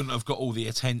wouldn't have got all the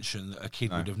attention that a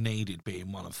kid would have needed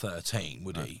being one of 13,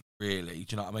 would he? Really? Do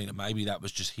you know what I mean? And maybe that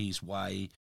was just his way.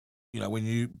 When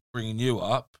you bringing you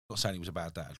up, not saying he was a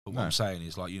bad dad, but what I'm saying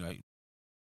is like, you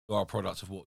are a product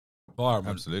of what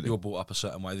environment. Absolutely. You're brought up a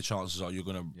certain way. The chances are you're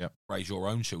going to raise your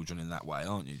own children in that way,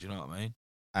 aren't you? Do you know what I mean?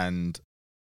 And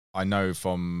I know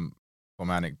from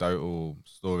anecdotal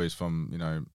stories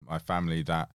from my family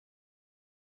that.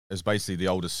 It's basically the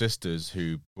older sisters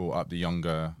who brought up the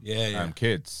younger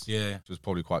kids. Yeah. Which was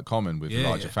probably quite common with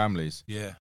larger families.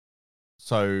 Yeah.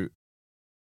 So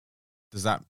does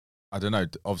that, I don't know,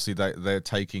 obviously they're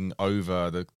taking over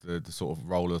the sort of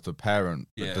role of the parent,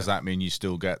 but does that mean you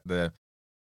still get the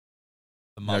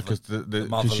mother, the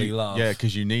motherly love? Yeah,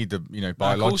 because you need the,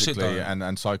 biologically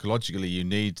and psychologically you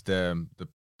need the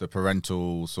the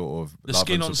parental sort of the love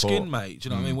skin and on support. skin, mate. Do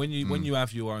you know what I mean? When you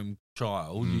have your own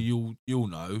child, you'll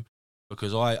know,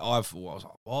 because I was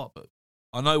like, what? But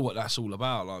I know what that's all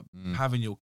about. Like having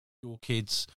your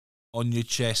kids on your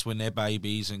chest when they're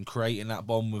babies and creating that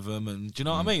bond with them, and do you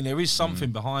know what I mean? There is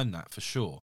something behind that for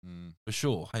sure. For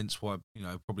sure. Hence why,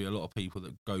 probably a lot of people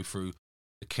that go through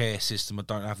the care system and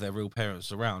don't have their real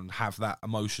parents around have that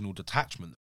emotional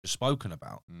detachment that you've spoken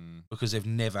about, because they've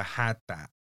never had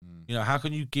that. How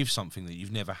can you give something that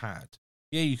you've never had?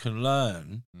 Yeah, you can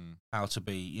learn how to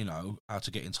be, how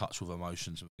to get in touch with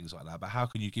emotions and things like that, but how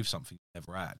can you give something you've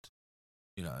never had?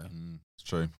 It's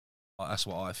true. That's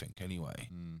what I think anyway.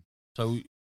 So,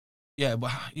 yeah,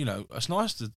 but, it's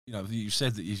nice to, that you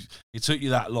said that it took you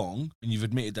that long and you've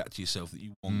admitted that to yourself that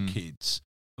you want kids.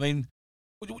 I mean,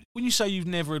 when you say you've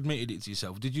never admitted it to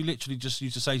yourself, did you literally just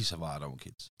used to say to yourself, I don't want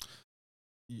kids?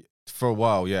 For a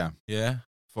while, yeah. Yeah?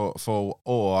 I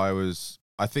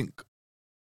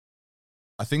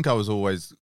think I was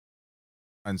always,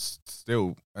 and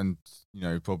still, and,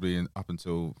 probably up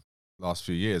until last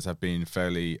few years have been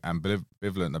fairly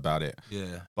ambivalent about it.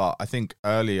 Yeah. But I think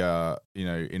earlier,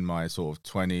 in my sort of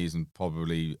 20s and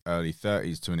probably early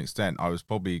 30s to an extent, I was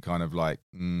probably kind of like,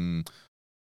 was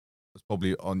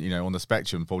probably on the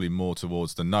spectrum, probably more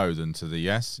towards the no than to the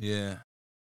yes. Yeah.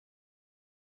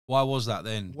 Why was that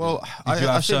then? Well, did you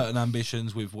have certain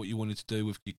ambitions with what you wanted to do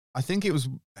with your... I think it's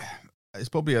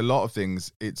probably a lot of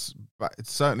things. It's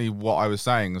certainly what I was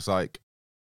saying was like,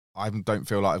 I don't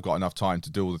feel like I've got enough time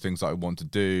to do all the things that I want to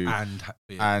do,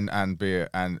 and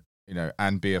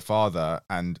be a father,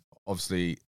 and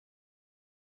obviously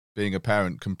being a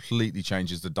parent completely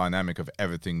changes the dynamic of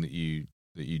everything that you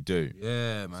do.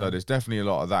 Yeah, man. So there's definitely a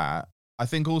lot of that. I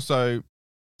think also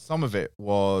some of it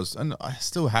was, and I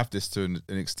still have this to an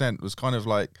extent, was kind of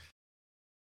like,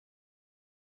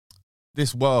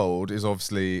 this world is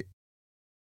obviously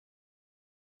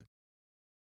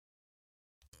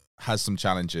has some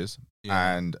challenges,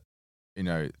 and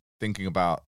thinking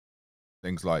about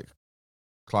things like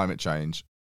climate change,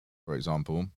 for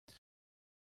example,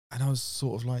 and I was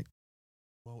sort of like,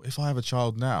 well, if I have a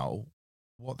child now,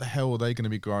 what the hell are they going to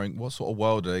be growing? What sort of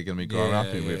world are they going to be growing up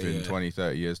in within 20,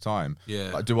 30 years time?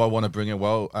 Yeah. Like, do I want to bring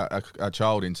a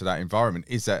child into that environment?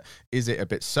 Is it a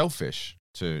bit selfish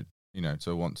to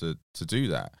want to do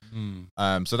that?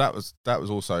 So that was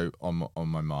also on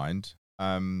my mind.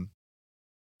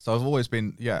 So I've always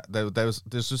been, there's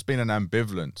just been an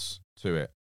ambivalence to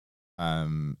it,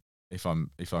 if I'm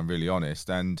really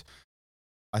honest. And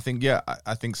I think,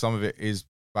 I think some of it is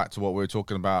back to what we were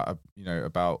talking about,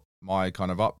 about my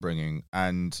kind of upbringing.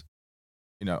 And,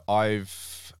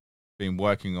 I've been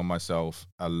working on myself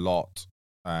a lot,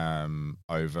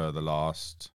 over the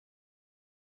last,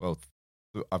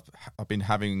 I've been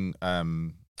having,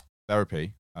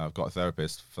 therapy. I've got a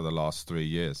therapist for the last 3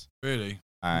 years. Really?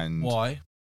 And why?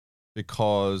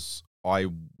 Because I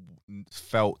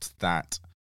felt that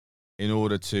in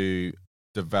order to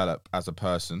develop as a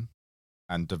person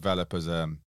and develop as a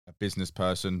business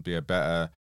person, be a better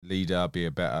leader, be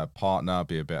a better partner,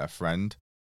 be a better friend,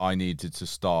 I needed to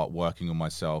start working on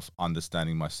myself,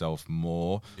 understanding myself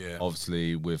more. Yeah.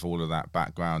 Obviously, with all of that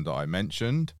background that I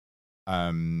mentioned,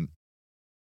 I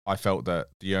felt that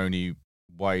the only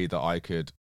way that I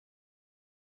could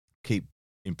keep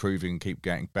improving, keep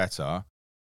getting better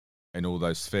in all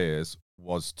those spheres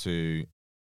was to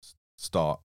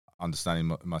start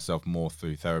understanding myself more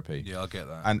through therapy. Yeah, I get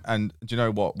that. And do you know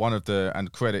what?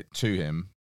 And credit to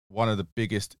him, one of the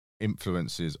biggest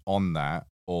influences on that,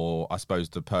 or I suppose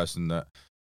the person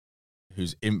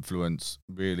whose influence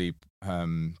really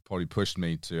probably pushed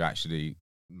me to actually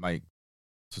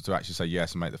to actually say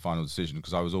yes and make the final decision,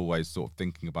 because I was always sort of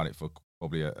thinking about it for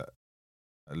probably at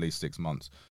least 6 months,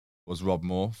 was Rob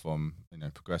Moore from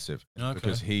Progressive. Okay.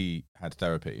 Because he had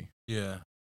therapy. Yeah.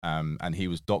 And he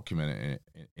was documenting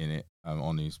it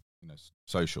on his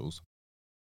socials.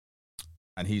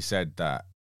 And he said that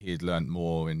he had learned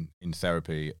more in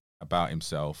therapy about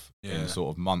himself in a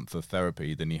sort of month of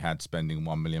therapy than he had spending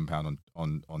 £1 million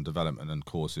on development and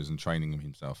courses and training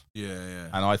himself. Yeah.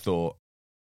 And I thought,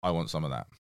 I want some of that.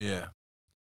 Yeah.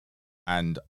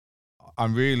 And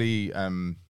I'm really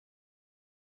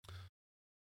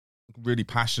really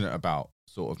passionate about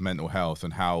sort of mental health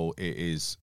and how it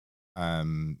is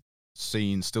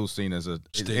still seen as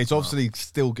it's obviously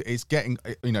still, it's getting,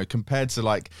 compared to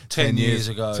like 10 years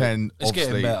ago, it's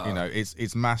getting better.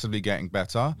 It's massively getting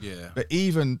better. Yeah. But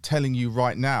even telling you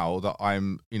right now that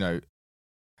I'm,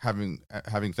 having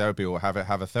therapy or have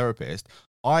a therapist,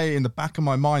 I, in the back of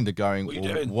my mind, are going,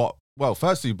 well,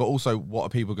 firstly, but also, what are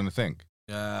people going to think?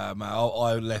 Yeah,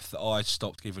 man. I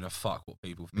stopped giving a fuck what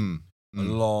people think a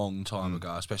long time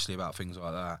ago, especially about things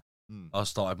like that. I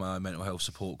started my own mental health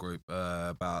support group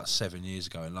about 7 years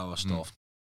ago in Lowestoft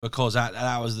because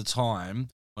that was the time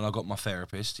when I got my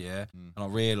therapist, and I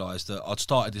realised that I'd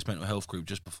started this mental health group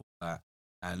just before that,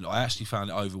 and I actually found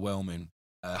it overwhelming,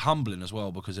 humbling as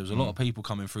well, because there was a lot of people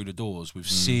coming through the doors with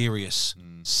serious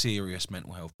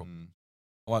mental health problems.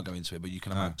 I won't go into it, but you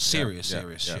can imagine serious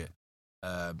shit.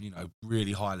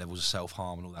 Really high levels of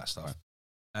self-harm and all that stuff. Right.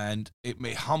 And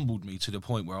it humbled me to the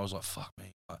point where I was like, fuck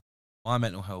me. Like, my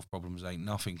mental health problems ain't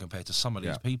nothing compared to some of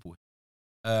these people.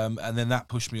 And then that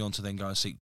pushed me on to then go and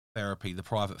seek therapy, the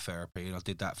private therapy, and I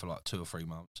did that for like 2 or 3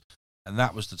 months. And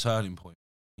that was the turning point.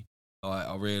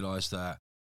 I realised that,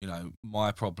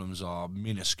 my problems are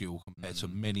minuscule compared to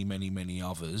many, many, many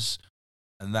others.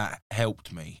 And that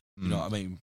helped me. You know what I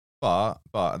mean? But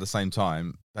at the same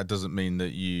time, that doesn't mean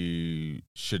that you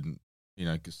shouldn't,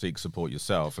 seek support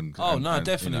yourself.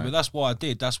 Definitely. But that's why I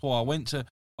did. That's why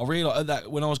I realised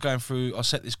that when I was going through, I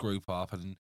set this group up,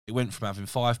 and it went from having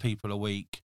 5 people a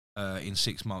week. In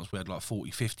 6 months, we had like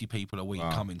 40, 50 people a week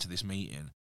come into this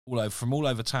meeting from all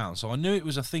over town. So I knew it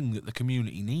was a thing that the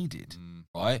community needed,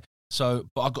 right? So,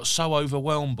 but I got so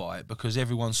overwhelmed by it because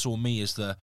everyone saw me as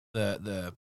the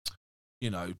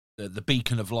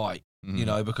beacon of light.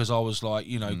 Because I was like,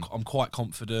 I'm quite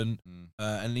confident,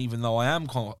 and even though I am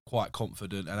quite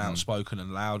confident and outspoken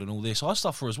and loud and all this, I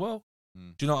suffer as well.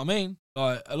 Do you know what I mean?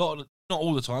 Like not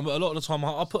all the time, but a lot of the time,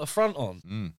 I put a front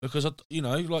on because like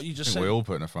you just said, we all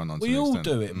put a front on. We all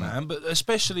do it, man. But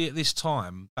especially at this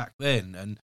time back then,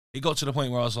 and it got to the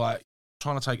point where I was like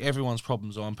trying to take everyone's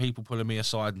problems on, people pulling me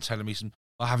aside and telling me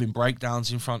having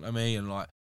breakdowns in front of me, and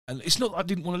it's not that I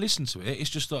didn't want to listen to it. It's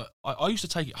just that I used to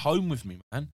take it home with me,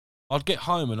 man. I'd get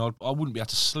home and I wouldn't be able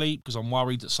to sleep because I'm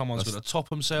worried that someone's going to top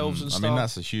themselves and stuff. I mean,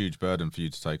 that's a huge burden for you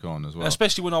to take on as well.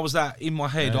 Especially when I was that in my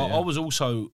head. I was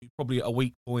also probably at a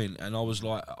weak point, and I was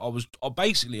like,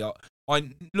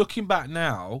 looking back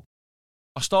now,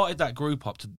 I started that group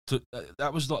up to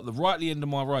that was like the right end of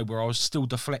my road where I was still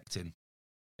deflecting.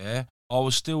 Yeah, I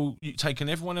was still taking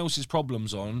everyone else's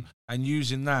problems on and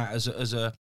using that as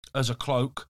a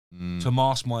cloak to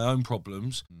mask my own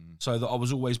problems, so that I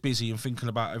was always busy and thinking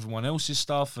about everyone else's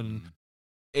stuff, and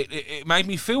it made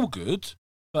me feel good,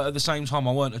 but at the same time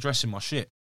I weren't addressing my shit.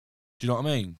 Do you know what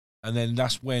I mean? And then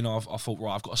that's when I thought,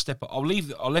 right, I've got to step up. I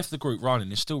left the group running.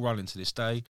 It's still running to this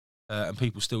day, and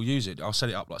people still use it. I set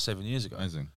it up like 7 years ago.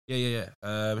 Amazing. Yeah.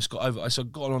 It's got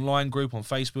an online group on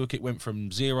Facebook. It went from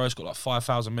 0. It's got like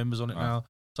 5,000 members on it now.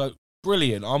 So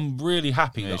brilliant. I'm really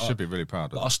happy. You should be really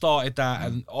proud of that. I started that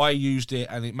and I used it,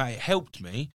 and it helped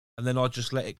me, and then I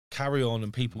just let it carry on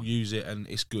and people use it, and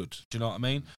it's good. Do you know what I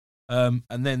mean? And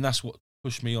then that's what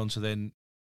pushed me on to then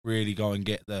really go and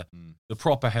get the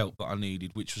proper help that I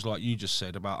needed, which was like you just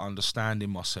said about understanding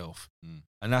myself.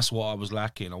 And that's what I was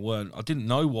lacking. I didn't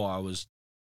know why I was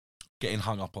getting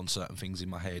hung up on certain things in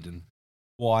my head, and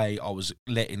why I was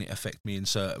letting it affect me in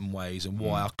certain ways, and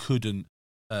why I couldn't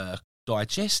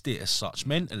digest it as such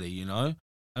mentally,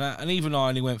 and even though I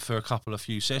only went for a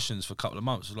few sessions for a couple of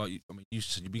months, like you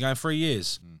said, you've been going 3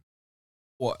 years.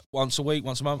 What, once a week,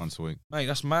 once a month? Once a week. Mate,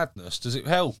 that's madness. Does it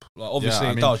help? Like, obviously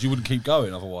it does. You wouldn't keep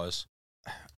going otherwise.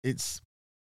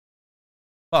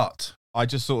 But I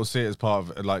just sort of see it as part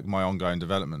of like my ongoing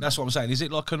development. That's what I'm saying. Is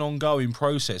it like an ongoing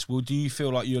process? Well, do you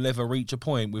feel like you'll ever reach a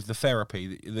point with the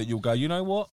therapy that you'll go, you know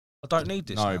what? I don't need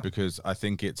this now. Because I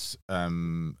think it's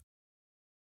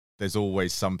there's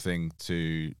always something to...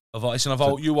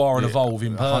 You are an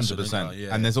evolving person. 100%.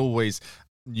 Yeah. And there's always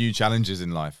new challenges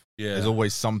in life. Yeah. There's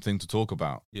always something to talk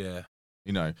about. Yeah.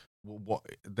 Couldn't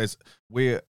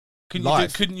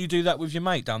you do that with your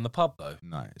mate down the pub, though?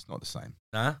 No, it's not the same.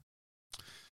 Nah?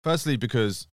 Firstly,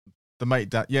 because the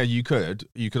mate you could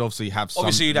obviously have some...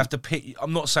 Obviously, you'd have to pick...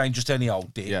 I'm not saying just any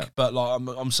old dick, but like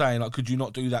I'm saying, like, could you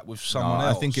not do that with someone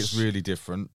else? I think it's really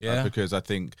different. Yeah. Because I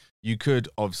think you could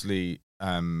obviously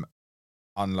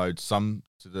unload some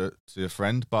to the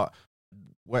friend, but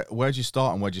where do you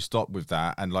start and where do you stop with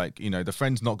that? And like, the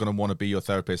friend's not going to want to be your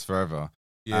therapist forever.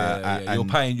 Yeah. You're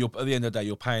paying. At the end of the day,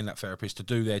 you're paying that therapist to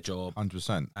do their job.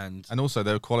 100%. And also,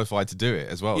 they're qualified to do it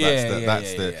as well.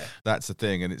 That's the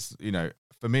thing. And it's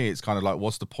for me, it's kind of like,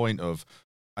 what's the point of?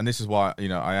 And this is why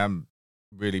I am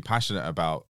really passionate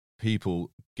about people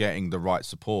getting the right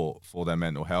support for their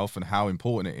mental health and how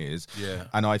important it is. Yeah.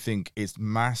 And I think it's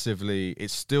massively.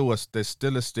 There's still a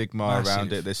stigma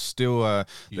around it. There's still a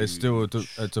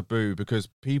taboo because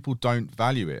people don't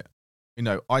value it.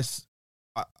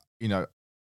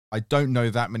 I don't know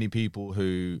that many people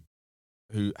who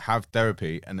have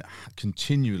therapy and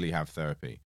continually have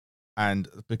therapy, and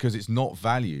because it's not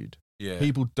valued. Yeah.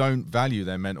 People don't value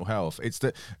their mental health. It's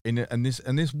that and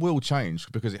this will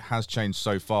change because it has changed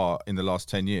so far in the last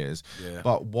 10 years. Yeah.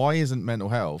 But why isn't mental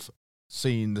health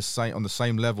seen on the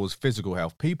same level as physical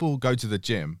health? People go to the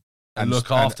gym and look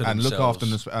after them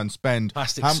and spend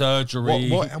plastic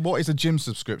surgery. What is a gym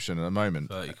subscription at the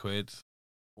moment? £30.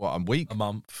 What, a week? A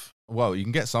month. Well, you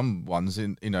can get some ones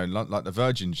in, like the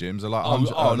Virgin gyms are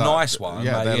like nice one.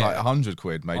 Yeah, they're like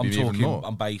 £100, maybe even more.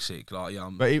 I'm basic, like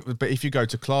But if you go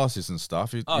to classes and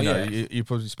stuff, you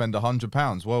probably spend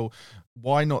 £100. Well,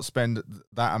 why not spend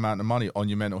that amount of money on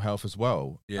your mental health as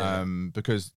well? Yeah.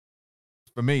 Because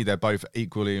for me, they're both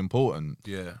equally important.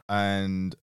 Yeah.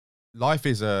 And life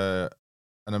is an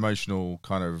emotional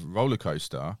kind of roller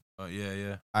coaster.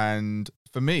 Yeah. And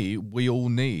for me, we all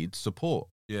need support.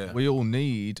 Yeah. We all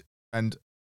need, and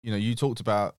you talked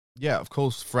about, of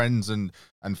course, friends and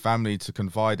family to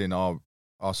confide in are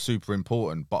super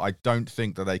important, but I don't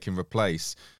think that they can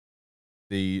replace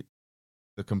the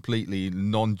completely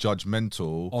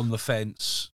non-judgmental, on the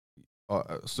fence,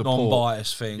 support,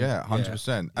 non-biased thing. Yeah,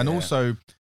 100%. And also,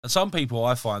 and some people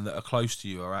I find that are close to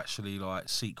you are actually like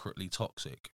secretly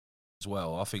toxic as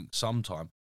well. I think sometimes,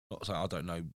 not saying I don't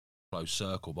know close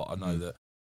circle, but I know that,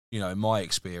 in my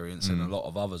experience and a lot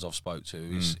of others I've spoke to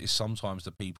is sometimes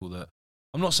the people that,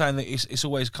 I'm not saying that it's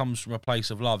always comes from a place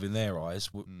of love in their eyes,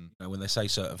 when they say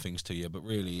certain things to you, but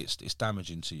really it's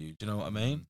damaging to you. Do you know what I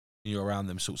mean? You're around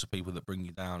them sorts of people that bring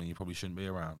you down and you probably shouldn't be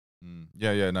around.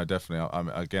 Yeah, no, definitely.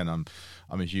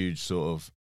 I'm a huge sort of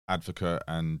advocate,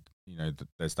 and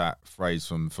there's that phrase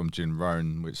from Jim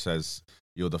Rohn which says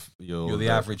you're the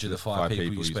average of the five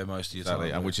people you spend most of your time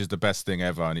with. And which is the best thing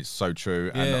ever, and it's so true.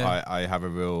 Yeah. And I have a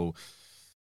real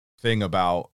thing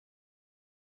about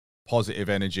positive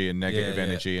energy and negative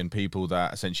energy, and people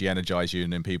that essentially energize you,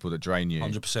 and then people that drain you.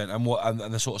 100%.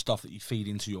 And the sort of stuff that you feed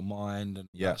into your mind. And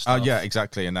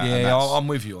exactly. And I'm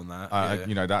with you on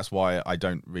that. That's why I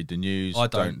don't read the news. I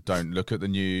don't look at the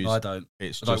news. I don't.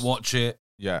 I don't watch it.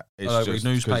 Yeah, I don't read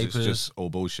newspapers. It's just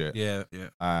all bullshit. Yeah.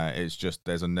 It's just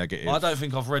there's a negative. I don't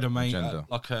think I've read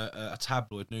a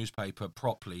tabloid newspaper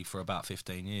properly for about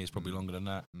 15 years, probably longer than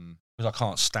that, because I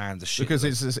can't stand the shit. Because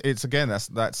it's again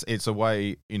it's a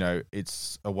way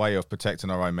it's a way of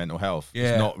protecting our own mental health.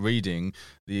 Yeah. It's not reading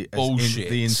the bullshit,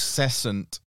 the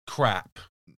incessant crap,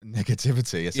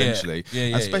 negativity, essentially.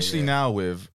 Especially now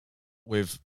with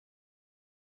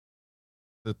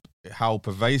how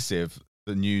pervasive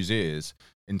the news is,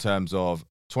 in terms of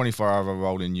 24-hour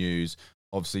rolling news,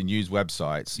 obviously news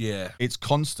websites. Yeah, it's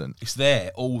constant. It's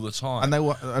there all the time. And they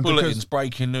bulletins,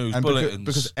 breaking news, bulletins.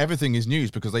 Because everything is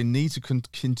news, because they need to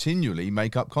continually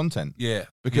make up content. Yeah,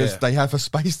 because they have a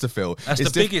space to fill. That's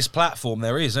the biggest platform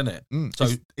there is, isn't it? So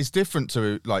it's different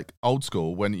to like old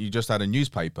school when you just had a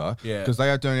newspaper. Yeah, because they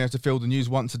only have to fill the news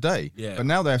once a day. Yeah, but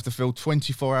now they have to fill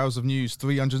 24 hours of news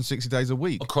 360 days a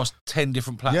week across 10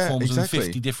 different platforms and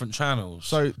 50 different channels.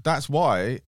 So that's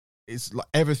why it's like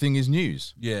everything is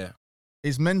news. Yeah.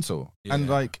 It's mental. And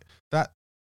like that,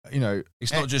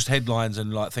 it's not just headlines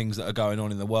and like things that are going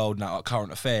on in the world now, like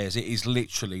current affairs. It is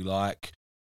literally like,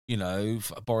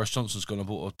 Boris Johnson's gone and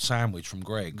bought a sandwich from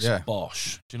Greg's. Yeah.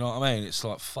 Bosh. Do you know what I mean? It's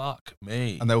like, fuck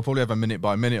me. And they'll probably have a minute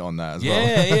by minute on that as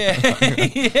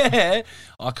well. Yeah.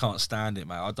 I can't stand it,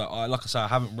 mate. Like I say, I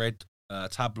haven't read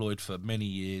tabloid for many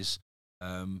years.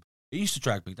 It used to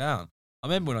drag me down. I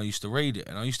remember when I used to read it,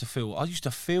 and I used to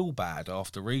feel bad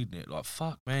after reading it. Like,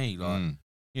 fuck me, like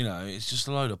it's just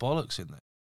a load of bollocks in there.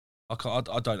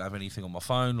 I don't have anything on my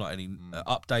phone, like any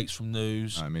updates from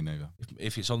news. No, me neither.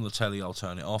 If it's on the telly, I'll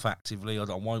turn it off actively. I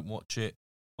won't watch it.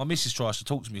 My missus tries to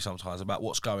talk to me sometimes about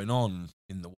what's going on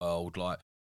in the world, like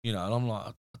and I'm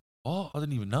like, what? I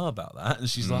didn't even know about that. And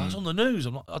she's like, it's on the news.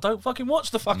 I'm like, I don't fucking watch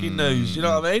the fucking news. You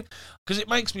know what I mean? Because it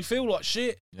makes me feel like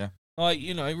shit. Yeah. Like,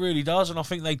 it really does, and I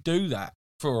think they do that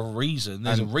for a reason.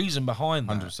 There's a reason behind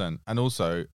that. 100%. And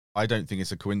also, I don't think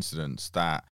it's a coincidence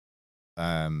that,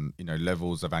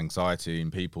 levels of anxiety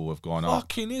in people have gone up.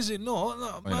 Fucking is it not?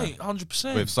 No, mate,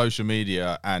 100%. With social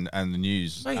media and the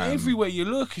news. Mate, everywhere you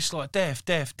look, it's like death.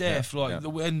 Like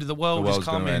the end of the world is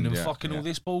coming and fucking all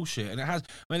this bullshit. And it has,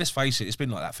 let's face it, it's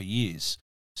been like that for years.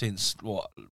 Since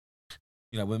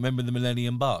remember the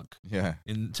Millennium Bug? Yeah.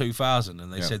 In 2000,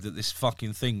 and they said that this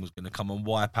fucking thing was going to come and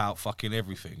wipe out fucking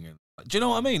everything. And do you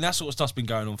know what I mean? That sort of stuff's been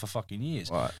going on for fucking years.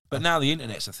 Right. But now the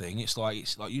internet's a thing. It's like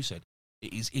you said,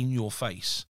 it is in your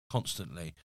face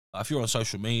constantly. Like if you're on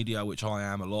social media, which I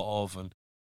am a lot of, and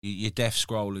you're deaf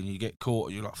scrolling, you get caught,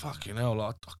 and you're like, fucking hell,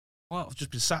 like, I've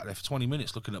just been sat there for 20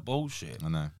 minutes looking at bullshit. I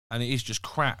know. And it is just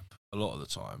crap a lot of the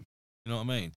time. You know what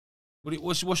I mean?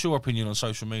 What's your opinion on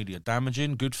social media?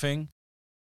 Damaging? Good thing?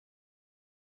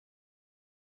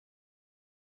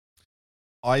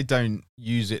 I don't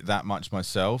use it that much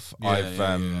myself.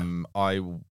 A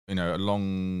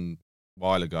long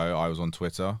while ago, I was on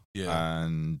Twitter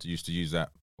and used to use that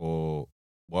for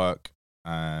work,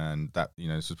 and that,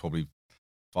 this was probably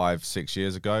 5-6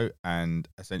 years ago, and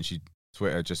essentially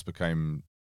Twitter just became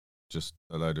just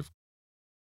a load of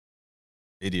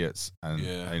idiots, and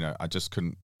I just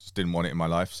didn't want it in my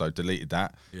life, so I deleted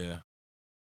that.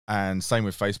 And same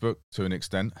with Facebook to an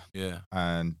extent.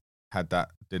 And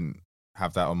didn't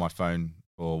have that on my phone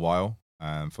for a while,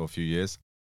 for a few years.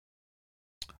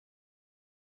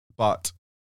 But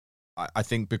I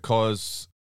think because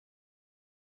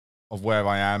of where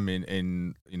I am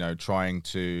in trying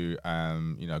to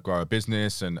grow a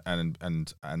business and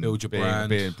build your brand,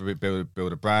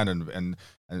 build a brand, and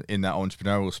in that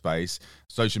entrepreneurial space,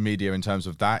 social media in terms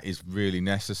of that is really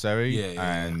necessary.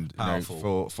 And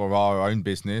for our own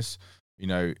business,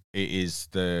 it is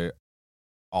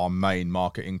our main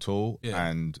marketing tool,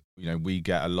 and we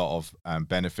get a lot of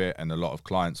benefit and a lot of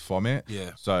clients from it.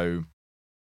 So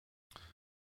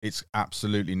it's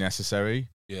absolutely necessary.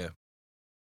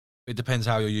 It depends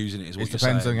how you're using it. It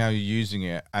depends on how you're using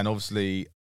it, and obviously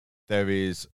there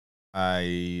is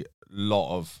a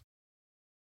lot of,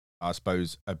 I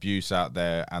suppose, abuse out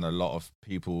there, and a lot of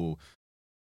people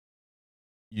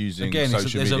using social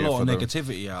media. There's a lot of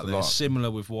negativity out there.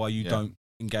 Similar with why you don't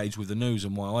engage with the news,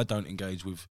 and why I don't engage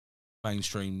with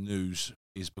mainstream news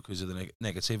is because of the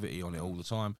negativity on it all the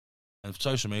time. And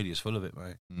social media is full of it,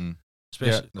 mate.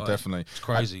 Especially, definitely, it's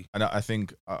crazy. And I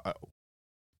think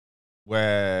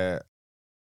where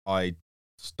I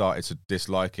started to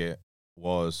dislike it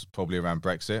was probably around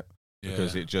Brexit,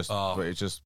 because it just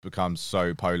becomes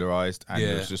so polarized, and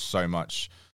there's just so much.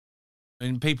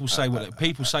 And people say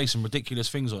people say some ridiculous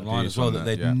things online as well that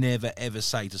they'd never ever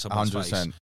say to someone's 100%.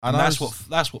 Face. And that's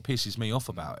what pisses me off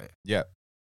about it. Yeah,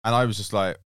 and I was just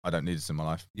like, I don't need this in my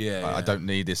life. I don't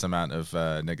need this amount of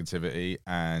negativity,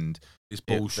 and it's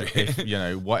bullshit.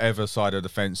 If whatever side of the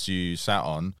fence you sat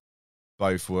on,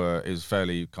 it was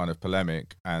fairly kind of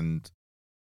polemic, and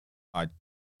I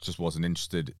just wasn't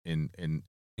interested in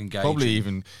engaging. Probably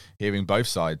even hearing both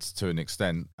sides to an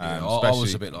extent. I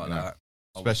was a bit like that.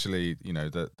 Especially,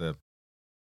 the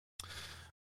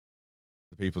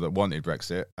people that wanted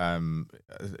Brexit,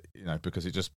 because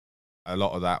it just, a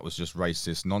lot of that was just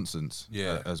racist nonsense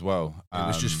as well. It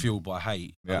was just fueled by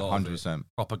hate. 100%.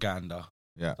 Propaganda.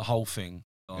 The whole thing.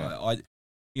 I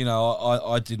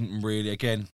didn't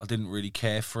really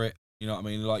care for it. You know what I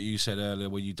mean? Like you said earlier,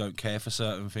 when you don't care for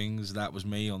certain things, that was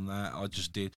me on that. I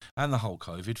just did. And the whole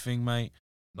COVID thing, mate.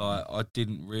 Like, I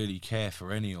didn't really care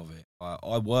for any of it.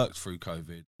 I worked through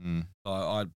COVID. Like,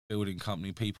 I'd building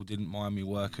company. People didn't mind me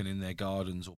working in their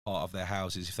gardens or part of their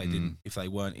houses if they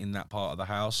weren't in that part of the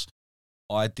house.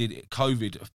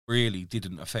 COVID really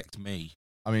didn't affect me.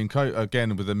 I mean,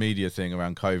 again, with the media thing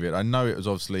around COVID, I know it was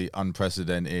obviously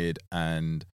unprecedented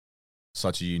and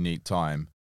such a unique time.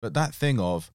 But that thing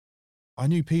of, I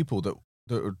knew people that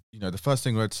the first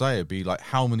thing I'd say would be like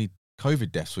how many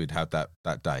COVID deaths we'd had that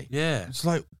day. Yeah. It's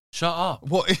like, shut up.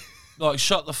 What? Like,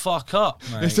 shut the fuck up,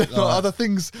 mate. Is there not other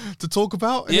things to talk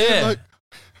about?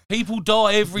 People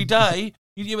die every day.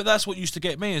 But that's what used to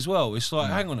get me as well. It's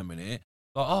like, hang on a minute.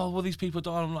 Like, oh, well, these people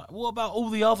died. I'm like, what about all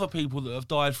the other people that have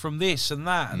died from this and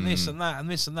that and this and that and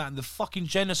this and that, and the fucking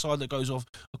genocide that goes off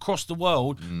across the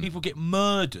world? People get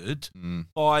murdered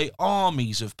by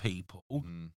armies of people,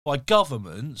 by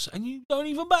governments, and you don't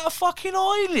even bat a fucking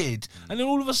eyelid. And then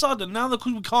all of a sudden, now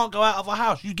because we can't go out of our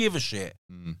house, you give a shit.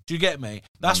 Do you get me?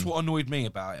 That's what annoyed me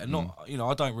about it. And not,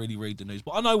 I don't really read the news,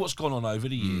 but I know what's gone on over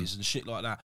the years and shit like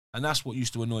that. And that's what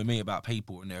used to annoy me about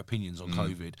people and their opinions on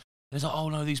COVID. It's like, oh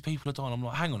no, these people are dying. I'm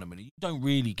like, hang on a minute. You don't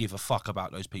really give a fuck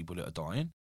about those people that are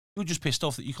dying. You're just pissed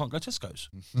off that you can't go to Tesco's.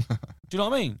 Do you know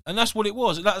what I mean? And that's what it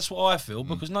was. That's what I feel,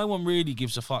 because no one really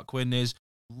gives a fuck when there's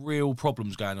real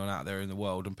problems going on out there in the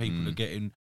world, and people are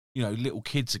getting, little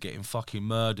kids are getting fucking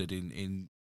murdered in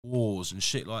wars and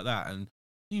shit like that. And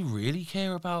do you really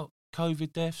care about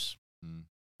COVID deaths?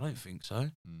 I don't think so.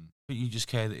 But you just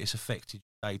care that it's affected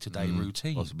day-to-day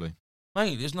routine. Possibly.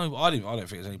 Mate, I don't think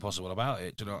there's any possible about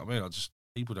it. Do you know what I mean?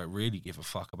 People don't really give a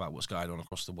fuck about what's going on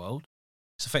across the world.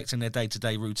 It's affecting their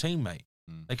day-to-day routine, mate.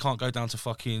 They can't go down to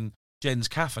fucking Jen's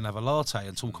Cafe and have a latte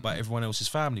and talk about everyone else's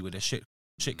family with their shit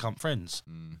cunt friends.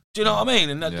 Do you know what I mean?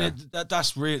 And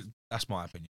that's my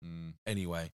opinion.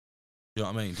 Anyway, do you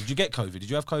know what I mean? Did you get COVID? Did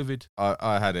you have COVID?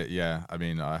 I had it, yeah. I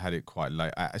mean, I had it quite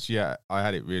late. Actually, I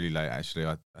had it really late, actually.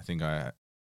 I think I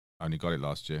only got it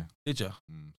last year. Did you?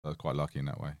 I was quite lucky in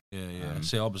that way. Yeah.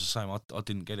 See, I was the same. I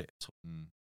didn't get it at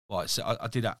all. Right, so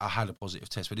I had a positive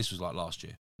test, but this was like last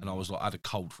year, and I was like, I had a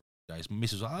cold for days. My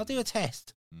missus was like, I'll do a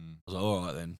test. Mm. I was like, all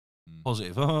right then. Mm.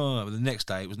 Positive. Oh, but the next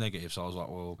day it was negative. So I was like,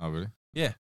 well. Oh, really?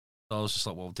 Yeah. So I was just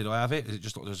like, well, did I have it? Is it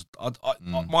just not just.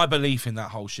 Mm. My belief in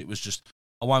that whole shit was just,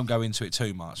 I won't go into it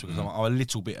too much because Mm. I'm a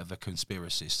little bit of a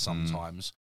conspiracist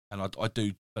sometimes. And I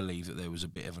do believe that there was a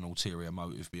bit of an ulterior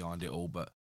motive behind it all,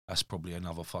 but that's probably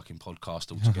another fucking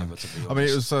podcast altogether, to be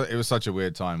honest. I mean, it was such a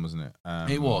weird time, wasn't it?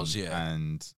 It was, yeah.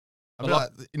 And I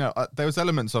mean, there was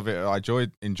elements of it I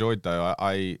enjoyed though.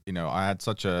 I had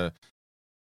such a,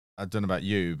 I don't know about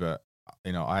you, but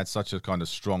I had such a kind of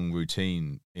strong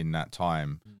routine in that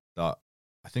time that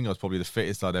I think I was probably the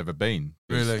fittest I'd ever been.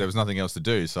 Really? There was nothing else to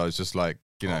do, so I was just like,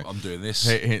 I'm doing this,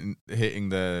 hitting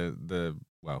the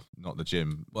well, not the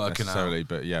gym working necessarily, out.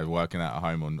 but yeah, working out at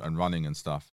home and running and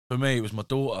stuff. For me, it was my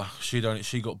daughter. She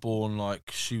got born like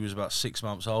she was about 6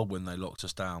 months old when they locked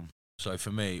us down. So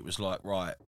for me, it was like,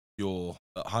 right, you're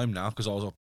at home now, because I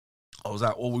was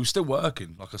out. Well, we were still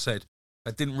working. Like I said,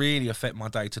 it didn't really affect my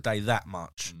day to day that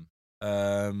much.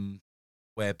 Whereby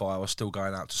I was still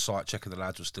going out to site, checking the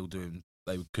lads were still doing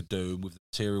they could do with the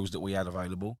materials that we had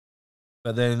available.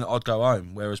 But then I'd go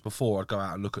home. Whereas before, I'd go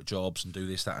out and look at jobs and do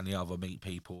this, that, and the other, meet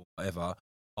people, whatever.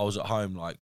 I was at home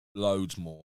like loads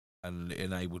more, and it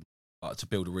enabled me to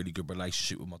build a really good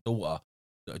relationship with my daughter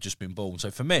that had just been born. So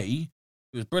for me,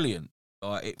 it was brilliant.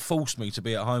 It forced me to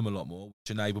be at home a lot more, which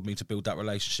enabled me to build that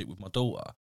relationship with my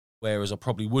daughter. Whereas I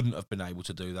probably wouldn't have been able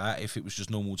to do that if it was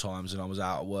just normal times and I was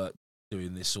out at work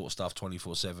doing this sort of stuff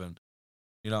 24/7.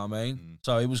 You know what I mean?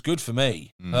 So it was good for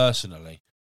me, personally.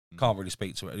 Can't really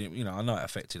speak to it. I know it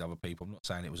affected other people. I'm not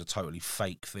saying it was a totally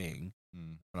fake thing.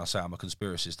 When I say I'm a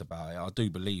conspiracist about it, I do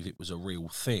believe it was a real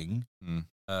thing.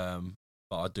 But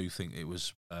I do think it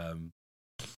was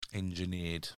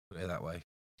engineered, put it that way.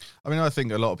 I mean, I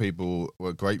think a lot of people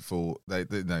were grateful.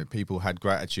 People had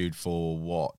gratitude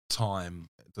for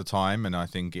the time, and I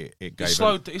think it gave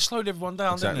it slowed everyone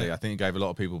down. Exactly, didn't it? I think it gave a lot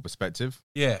of people perspective.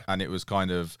 Yeah, and it was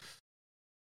kind of,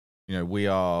 we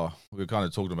were kind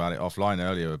of talking about it offline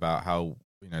earlier about how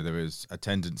there is a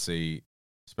tendency,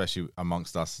 especially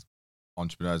amongst us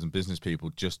entrepreneurs and business people,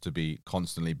 just to be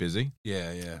constantly busy.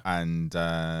 Yeah, and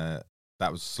that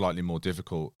was slightly more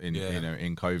difficult in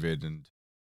COVID,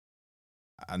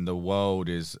 and the world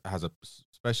has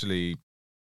especially,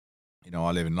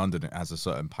 I live in London, it has a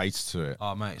certain pace to it.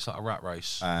 Oh mate, it's like a rat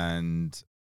race, and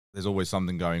there's always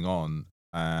something going on,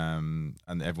 and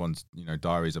everyone's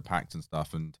diaries are packed and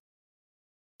stuff, and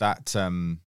that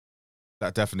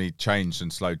definitely changed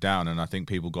and slowed down, and I think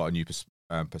people got a new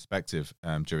perspective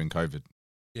during COVID.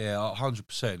 Yeah,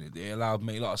 100%. It allowed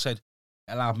me, like I said,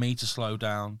 to slow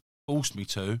down, forced me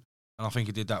to, and I think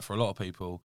it did that for a lot of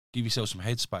people. Give yourself some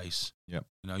headspace. Yep.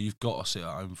 You've got to sit at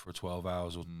home for 12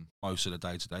 hours or most of the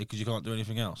day today because you can't do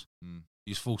anything else.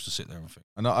 You're just forced to sit there and think.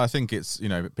 And I think it's,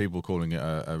 people calling it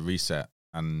a reset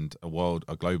and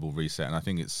a global reset. And I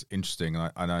think it's interesting.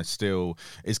 And it's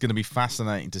going to be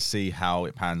fascinating to see how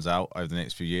it pans out over the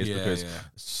next few years because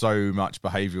so much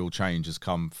behavioural change has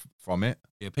come from it.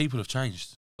 Yeah, people have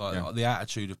changed. The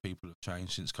attitude of people have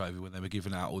changed since COVID when they were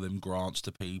giving out all them grants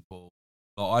to people.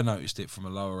 I noticed it from a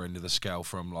lower end of the scale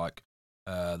from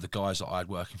the guys that I had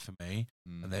working for me,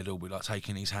 and they'd all be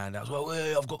taking these handouts. Well,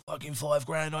 hey, I've got fucking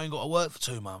 $5,000. I ain't got to work for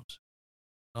 2 months.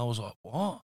 And I was like,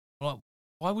 what?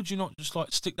 Why would you not just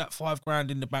stick that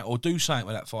 $5,000 in the bank or do something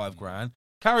with that $5,000?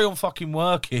 Carry on fucking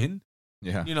working.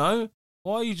 Yeah.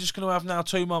 Why are you just going to have now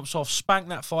 2 months off? Spank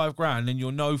that $5,000, and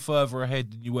you're no further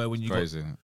ahead than you were when you Crazy.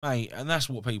 Mate. And that's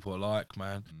what people are like,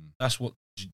 man. That's what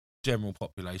general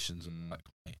populations are like,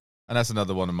 mate. And that's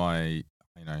another one of my,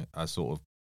 a sort of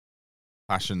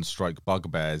passion stroke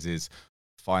bugbears is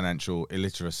financial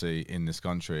illiteracy in this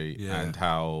country and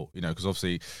how, because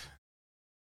obviously,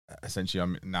 essentially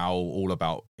I'm now all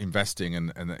about investing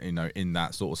and in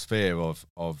that sort of sphere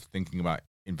of thinking about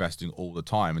investing all the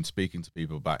time and speaking to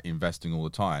people about investing all the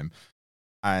time.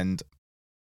 And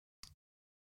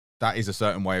that is a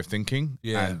certain way of thinking.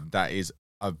 Yeah. And that is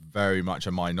a very much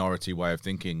a minority way of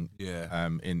thinking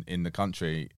in the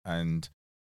country. And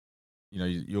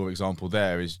your example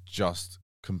there is just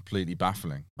completely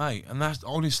baffling, mate. And that's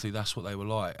what they were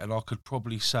like. And I could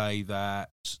probably say that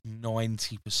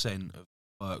 90% of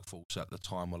workforce at the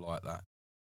time were like that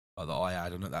I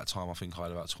had. And at that time I think I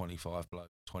had about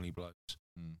 20 blokes.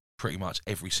 Pretty much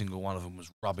every single one of them was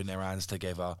rubbing their hands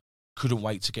together, couldn't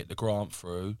wait to get the grant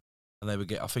through, and they would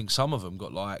get, I think some of them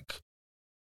got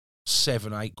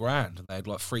 $7-8 grand, and they had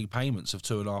 3 payments of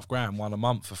 $2.5 grand, one a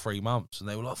month for 3 months, and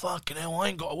they were like, fucking hell, I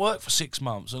ain't got to work for 6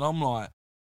 months. And I'm like,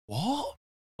 what?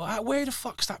 Like, where the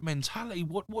fuck's that mentality?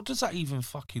 What does that even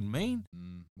fucking mean?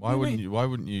 Why wouldn't you? Why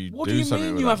wouldn't you? What do you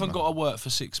mean you haven't got to to work for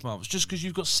 6 months just because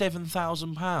you've got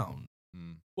 £7,000?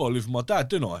 Well, I live with my dad,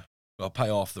 don't I? I pay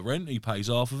half the rent. He pays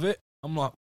half of it. I'm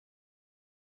like,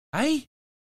 hey,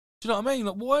 do you know what I mean?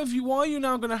 Like, why are you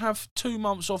now going to have 2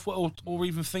 months off, or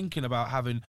even thinking about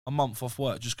having a month off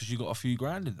work just because you got a few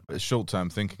grand in them? It's short-term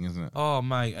thinking, isn't it? Oh,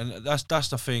 mate, and that's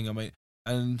the thing. I mean,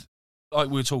 and like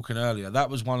we were talking earlier, that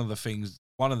was one of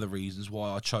the reasons why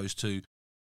I chose to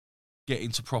get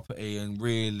into property and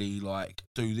really like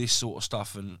do this sort of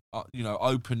stuff and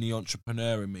open the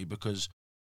entrepreneur in me, because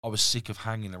I was sick of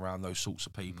hanging around those sorts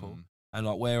of people. And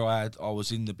like where I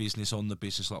was in the business, on the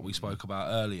business, like we spoke about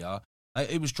earlier,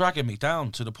 it was dragging me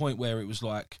down to the point where it was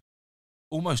like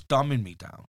almost dumbing me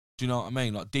down. Do you know what I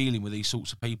mean? Like dealing with these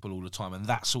sorts of people all the time and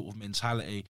that sort of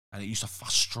mentality, and it used to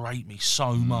frustrate me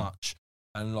so much.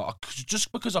 And like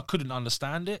just because I couldn't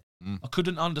understand it, I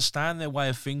couldn't understand their way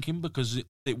of thinking because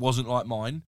it wasn't like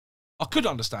mine. I could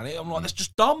understand it. I'm like, that's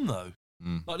just dumb though.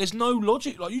 Like there's no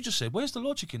logic. Like you just said, where's the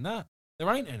logic in that? There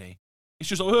ain't any. It's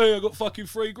just like, hey, I got fucking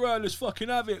 £3,000. Let's fucking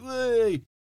have it. Hey.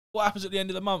 What happens at the end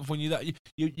of the month when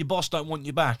your boss don't want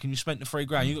you back and you spent the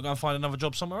 £3,000? You got to go and find another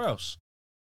job somewhere else.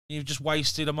 You've just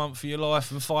wasted a month of your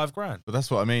life and £5,000. But that's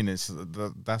what I mean.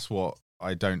 That's what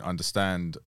I don't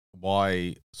understand.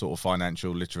 Why sort of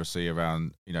financial literacy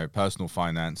around personal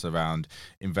finance, around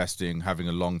investing, having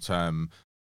a long-term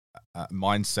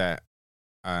mindset,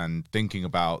 and thinking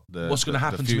about what's going to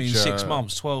happen to me in 6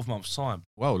 months, 12 months time.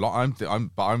 Well,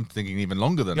 I'm thinking even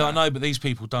longer than that. Yeah, I know, but these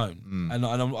people don't. And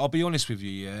I'll be honest with you,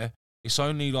 yeah. It's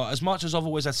only like, as much as I've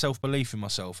always had self-belief in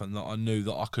myself and that I knew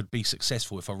that I could be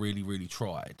successful if I really, really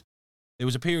tried. There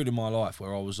was a period in my life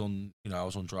where I was on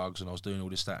drugs and I was doing all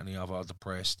this, that, and the other. I was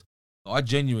depressed. I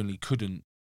genuinely couldn't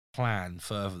plan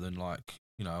further than like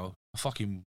a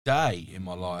fucking day in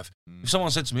my life. If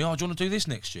someone said to me, "Oh, do you want to do this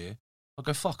next year?" I'd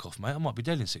go, "Fuck off, mate. I might be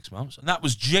dead in 6 months." And that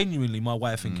was genuinely my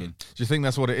way of thinking. Do you think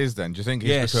that's what it is then? Do you think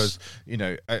it's because,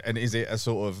 and is it a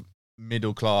sort of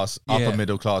middle class, upper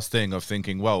middle class thing of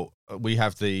thinking, well, we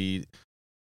have the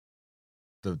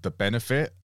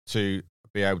benefit to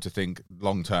be able to think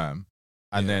long term.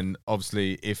 And then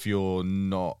obviously if you're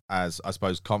not as, I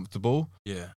suppose, comfortable,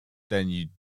 then you,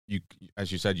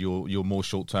 as you said, you're more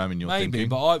short term in your thinking.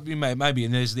 Maybe,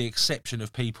 and there's the exception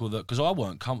of people that, because I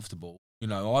weren't comfortable,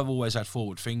 I've always had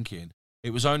forward thinking. It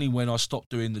was only when I stopped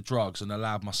doing the drugs and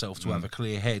allowed myself to have a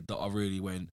clear head that I really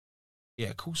went, yeah,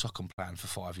 of course I can plan for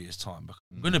 5 years' time. But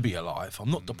I'm going to be alive.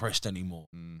 I'm not depressed anymore.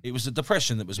 It was the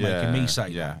depression that was making me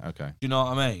say that. Okay. Do you know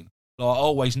what I mean? Like, I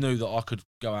always knew that I could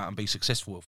go out and be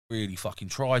successful if I really fucking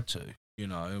tried to,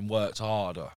 and worked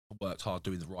harder. I worked hard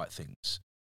doing the right things.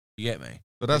 You get me?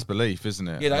 But that's belief, isn't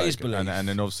it? Yeah, that is belief. And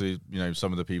then obviously,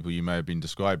 some of the people you may have been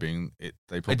describing, they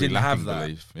probably didn't have that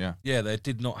belief. Yeah. Yeah, they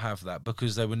did not have that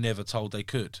because they were never told they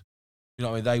could. You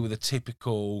know what I mean? They were the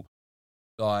typical,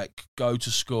 like, go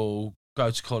to school, go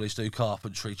to college, do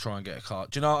carpentry, try and get a car.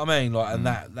 Do you know what I mean? Like, and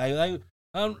that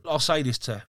I'll say this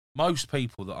to most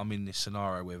people that I'm in this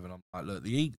scenario with, and I'm like, look,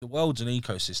 the world's an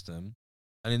ecosystem,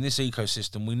 and in this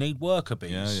ecosystem, we need worker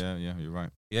bees. Yeah, you're right.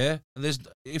 Yeah, and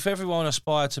if everyone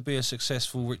aspired to be a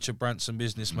successful Richard Branson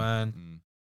businessman,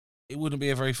 it wouldn't be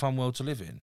a very fun world to live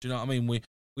in. Do you know what I mean?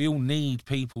 We all need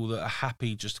people that are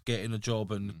happy just getting a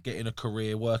job and getting a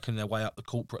career, working their way up the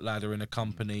corporate ladder in a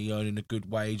company, earning a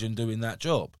good wage and doing that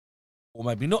job. Or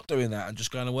maybe not doing that and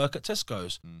just going to work at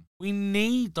Tesco's. We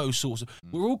need those sorts of...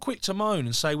 We're all quick to moan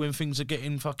and say when things are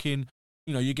getting fucking...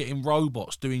 you're getting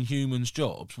robots doing humans'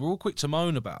 jobs. We're all quick to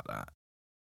moan about that.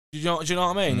 Do you know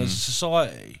what I mean? As a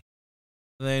society.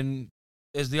 And then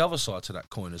there's the other side to that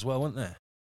coin as well, isn't there?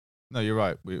 No, you're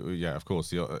right. Yeah, of course,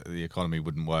 the economy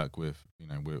wouldn't work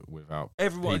without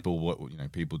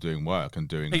people doing work and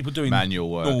doing manual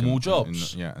work, normal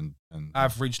jobs. And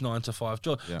average 9 to 5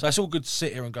 job. Yeah. So it's all good to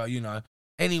sit here and go,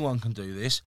 anyone can do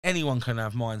this, anyone can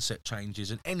have mindset changes,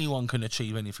 and anyone can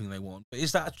achieve anything they want. But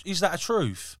is that a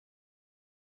truth?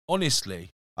 Honestly,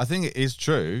 I think it is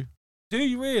true. Do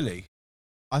you really?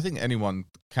 I think anyone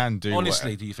can do.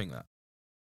 Honestly, do you think that?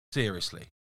 Seriously,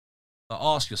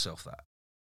 ask yourself that.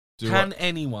 Can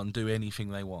anyone do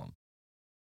anything they want?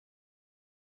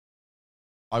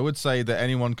 I would say that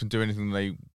anyone can do anything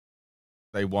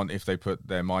they want if they put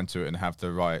their mind to it and have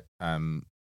the right.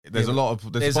 There's a lot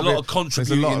of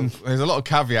contributing. There's a lot of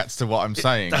caveats to what I'm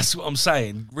saying. That's what I'm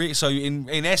saying. So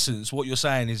in essence, what you're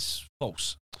saying is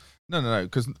false. No.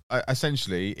 Because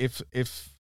essentially, if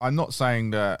I'm not saying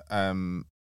that,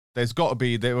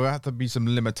 there will have to be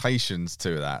some limitations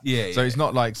to that. Yeah. So it's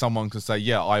not like someone could say,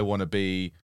 yeah, I want to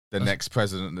be the next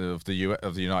president of the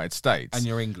United States. And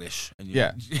you're English. And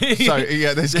yeah. So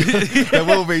yeah, there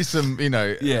will be some,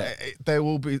 yeah. It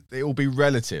will be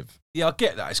relative. Yeah, I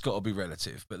get that. It's got to be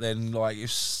relative. But then, like,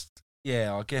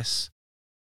 I guess,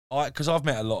 because I've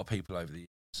met a lot of people over the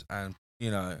years, and,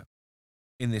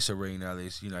 in this arena,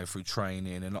 there's, through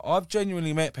training, and I've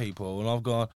genuinely met people, and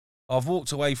I've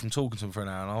walked away from talking to them for an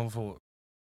hour, and I thought,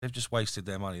 they've just wasted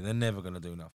their money. They're never going to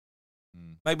do nothing.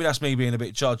 Maybe that's me being a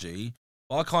bit judgy,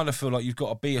 but I kind of feel like you've got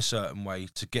to be a certain way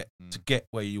to get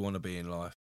where you want to be in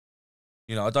life.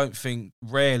 I don't think,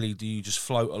 rarely do you just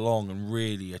float along and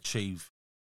really achieve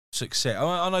success.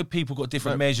 I know people got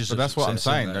different measures but of that's success. What I'm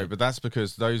saying, though. But that's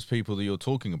because those people that you're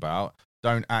talking about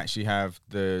don't actually have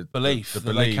the belief, the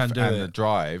belief and the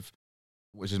drive,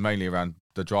 which is mainly around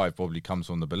the drive. Probably comes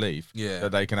from the belief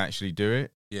that they can actually do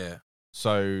it. Yeah.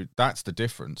 So that's the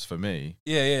difference for me.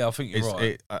 Yeah, I think you're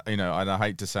right. And I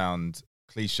hate to sound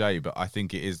cliche, but I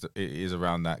think it is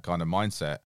around that kind of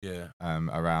mindset. Yeah.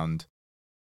 Around,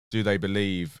 do they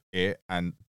believe it,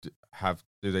 and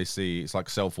do they see it's like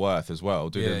self-worth as well?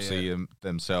 Do they see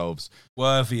themselves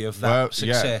worthy of that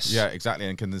success? Yeah, exactly.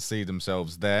 And can they see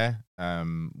themselves there?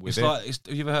 With have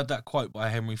you ever heard that quote by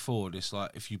Henry Ford? It's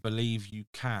like, if you believe you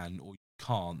can or you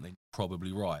can't, then you're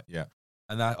probably right. Yeah.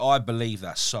 And I believe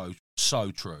that's so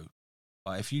true.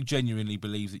 Like, if you genuinely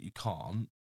believe that you can't,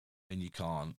 then you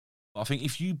can't. But I think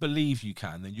if you believe you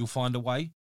can, then you'll find a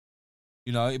way.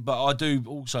 But I do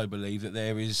also believe that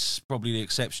there is probably the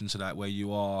exception to that, where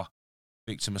you are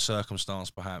victim of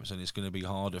circumstance, perhaps, and it's going to be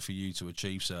harder for you to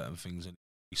achieve certain things and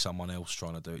be someone else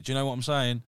trying to do it. Do you know what I'm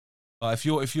saying? Like,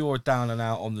 if you're down and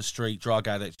out on the street, drug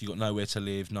addict, you got nowhere to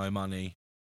live, no money,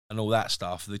 and all that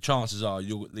stuff, the chances are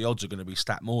the odds are going to be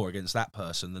stacked more against that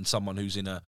person than someone who's in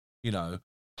a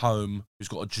home, who's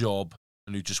got a job,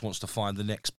 and who just wants to find the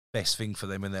next best thing for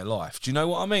them in their life. Do you know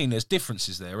what I mean? There's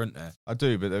differences there, isn't there? I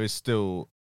do, but there's still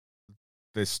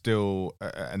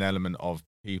an element of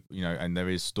people, and there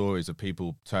is stories of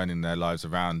people turning their lives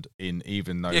around in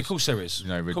even those, of course there is,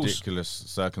 ridiculous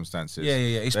circumstances. Yeah,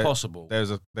 it's possible.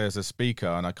 There's a speaker,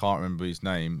 and I can't remember his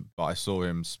name, but I saw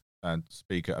him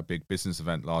speak at a big business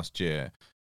event last year.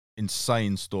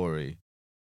 Insane story.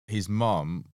 His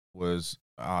mum was,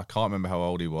 I can't remember how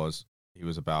old he was. He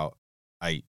was about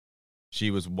 8. She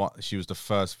was the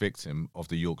first victim of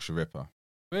the Yorkshire Ripper.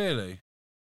 Really?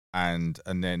 And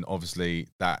then obviously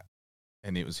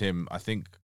and it was him. I think,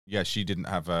 she didn't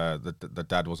have the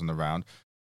dad wasn't around,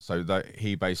 so that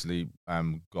he basically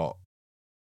got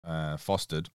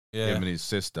fostered, him and his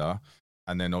sister,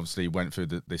 and then obviously went through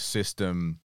this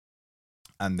system,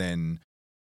 and then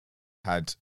I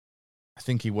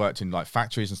think he worked in like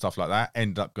factories and stuff like that.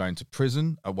 Ended up going to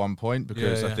prison at one point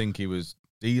because I think he was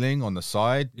dealing on the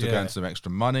side to earn some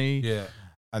extra money. Yeah,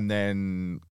 and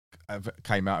then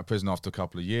came out of prison after a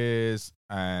couple of years,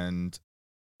 and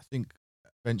I think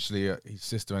eventually his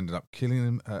sister ended up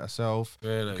killing herself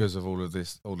because of all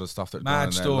the stuff that went on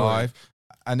in their life.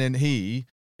 And then he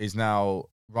is now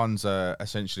runs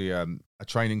essentially a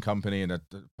training company and a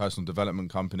personal development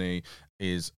company,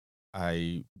 is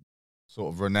a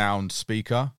sort of renowned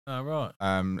speaker. Oh, right.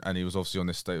 And he was obviously on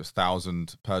this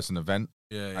 1,000-person event.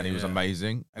 And he was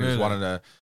amazing. And he was one of the,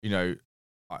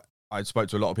 I spoke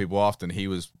to a lot of people after, and he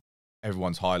was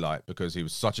everyone's highlight because he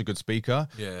was such a good speaker.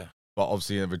 Yeah. But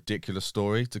obviously a ridiculous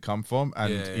story to come from.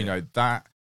 And, that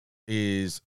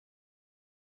is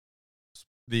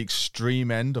the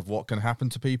extreme end of what can happen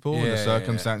to people and the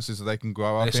circumstances that they can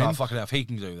grow up in. It's like, fucking hell, if he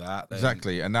can do that. Then...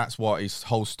 Exactly. And that's what his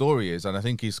whole story is. And I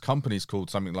think his company's called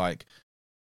something like,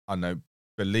 I don't know,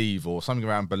 Believe, or something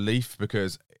around belief,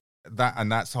 because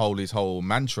that's his whole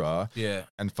mantra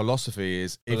and philosophy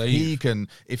is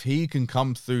if he can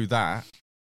come through that,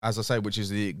 as I say, which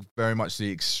is very much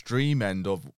the extreme end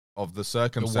of the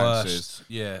circumstances,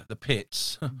 the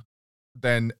pits,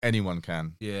 then anyone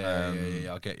can.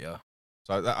 I get you.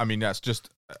 So that's just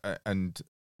and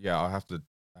I have to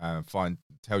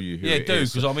tell you who it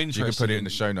is, because I'm interested. You can put it in the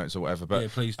show notes or whatever, but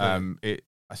please do.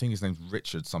 I think his name's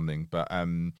Richard something, but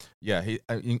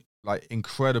he like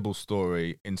incredible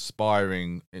story,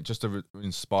 inspiring, just a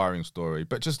inspiring story,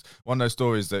 but just one of those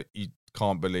stories that you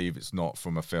can't believe it's not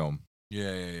from a film.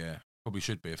 Yeah. Probably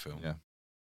should be a film. Yeah.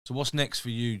 So what's next for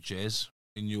you, Jez,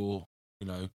 in your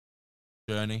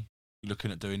journey? You're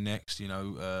looking at doing next.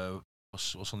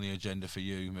 What's on the agenda for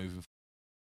you moving forward?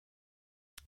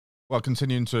 Well,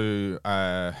 continuing to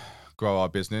grow our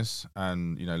business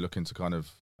and looking to kind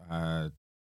of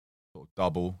sort of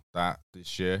double that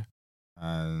this year,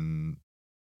 and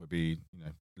we'll be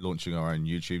launching our own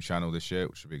YouTube channel this year,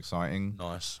 which will be exciting.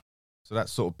 Nice. So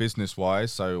that's sort of business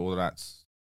wise. So all of that's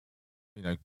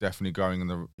definitely going in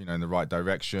the in the right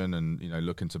direction, and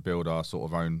looking to build our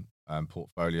sort of own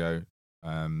portfolio.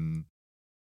 And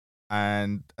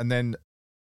then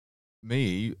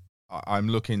me, I'm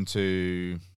looking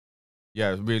to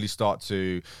really start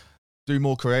to do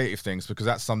more creative things, because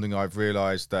that's something I've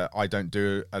realized that I don't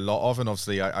do a lot of. And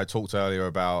obviously I talked earlier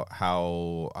about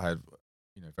how I had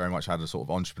very much had a sort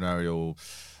of entrepreneurial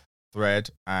thread,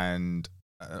 and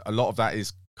a lot of that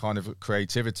is kind of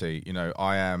creativity.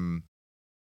 I am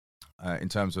in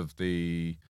terms of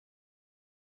the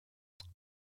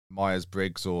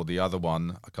Myers-Briggs, or the other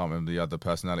one, I can't remember the other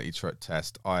personality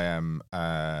test. I am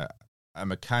a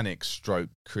mechanic stroke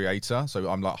creator, so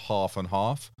I'm like half and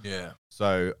half. Yeah.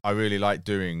 So I really like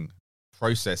doing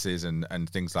processes and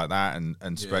things like that, and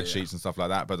spreadsheets and stuff like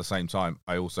that. But at the same time,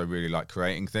 I also really like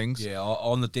creating things. Yeah,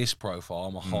 on the disc profile,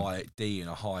 I'm a high D and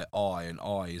a high I, and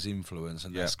I is influence,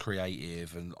 and that's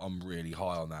creative, and I'm really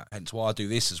high on that. Hence why I do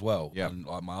this as well, and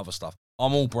like my other stuff.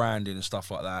 I'm all branding and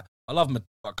stuff like that. I love my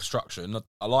construction.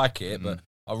 I like it, but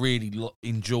I really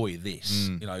enjoy this.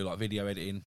 Like video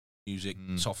editing, music,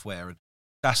 software, and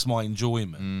that's my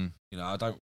enjoyment.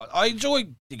 I enjoy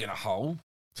digging a hole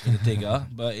in a digger,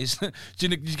 but it's do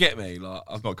you get me? Like,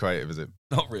 it's not creative, is it?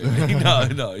 Not really.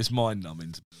 No, it's mind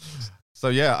numbing. So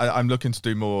I'm looking to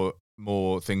do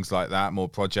more things like that, more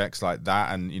projects like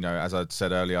that, and as I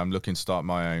said earlier, I'm looking to start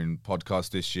my own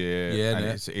podcast this year. And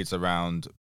it's around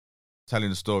telling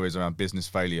the stories around business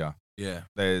failure. Yeah,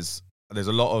 there's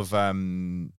a lot of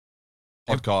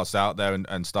podcasts out there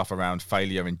and stuff around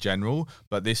failure in general,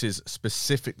 but this is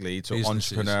specifically to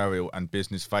entrepreneurial and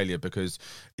business failure, because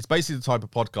it's basically the type of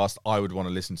podcast I would want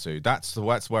to listen to. That's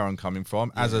where I'm coming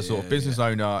from as a sort of business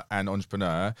owner and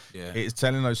entrepreneur. It's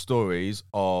telling those stories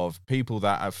of people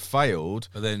that have failed,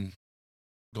 but then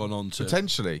gone on to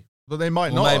potentially. But they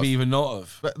might not maybe even not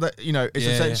have. But it's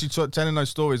essentially telling those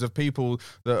stories of people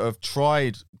that have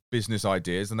tried business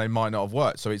ideas and they might not have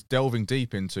worked. So it's delving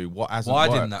deep into what hasn't worked.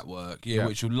 Why didn't that work? Yeah,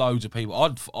 which will loads of people.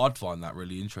 I'd find that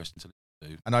really interesting to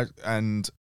listen to. And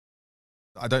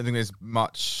I don't think there's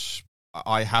much.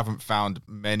 I haven't found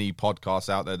many podcasts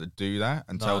out there that do that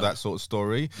and tell that sort of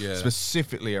story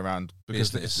specifically around,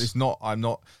 because it's not. I'm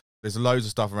not. There's loads of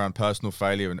stuff around personal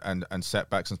failure and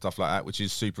setbacks and stuff like that, which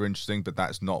is super interesting, but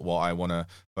that's not what I want to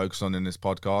focus on in this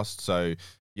podcast. So,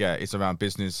 it's around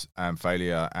business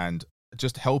failure, and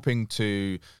just helping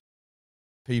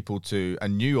people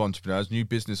and new entrepreneurs, new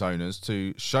business owners,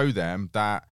 to show them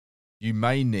that you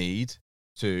may need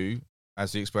to,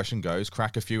 as the expression goes,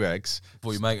 crack a few eggs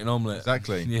before you make an omelette.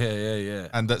 Exactly. Yeah.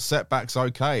 And that setbacks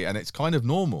okay, and it's kind of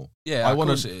normal. Yeah, of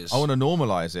course it is. I want to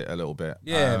normalize it a little bit.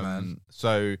 Yeah, man.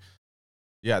 So,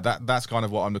 that's kind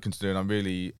of what I'm looking to do, and I'm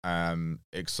really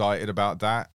excited about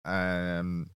that.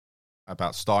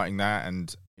 About starting that,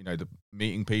 and the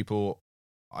meeting people.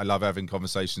 I love having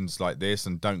conversations like this,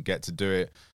 and don't get to do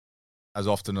it as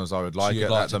often as I would like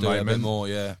at the moment. A bit more,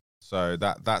 yeah. So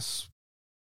that's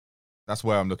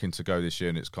where I'm looking to go this year,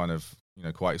 and it's kind of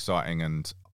quite exciting,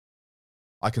 and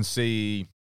I can see.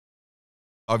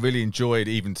 I really enjoyed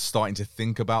even starting to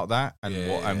think about that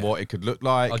and what it could look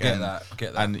like. I get that.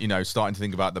 And starting to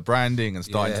think about the branding, and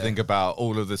starting to think about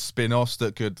all of the spin-offs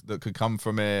that could come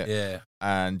from it. Yeah.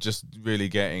 And just really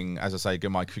getting, as I say,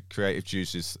 get my creative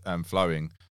juices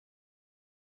flowing.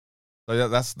 So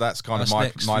that's kind of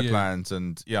my plans,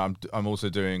 and I'm also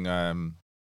doing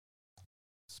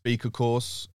speaker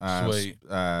course,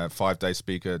 5-day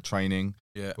speaker training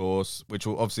course, which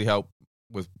will obviously help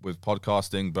with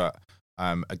podcasting, but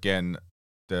again,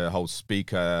 the whole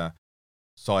speaker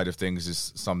side of things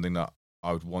is something that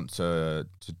I would want to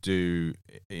do,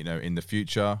 in the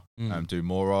future, do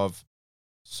more of.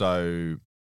 So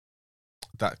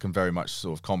that can very much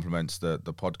sort of complements the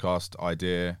podcast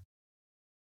idea.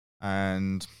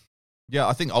 And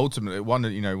I think ultimately one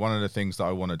of the things that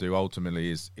I want to do ultimately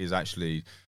is actually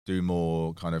do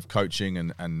more kind of coaching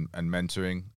and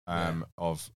mentoring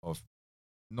of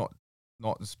not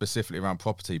specifically around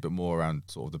property, but more around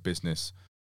sort of the business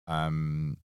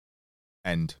end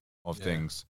of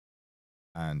things.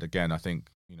 And again, I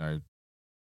think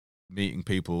meeting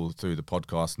people through the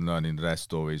podcast and learning their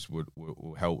stories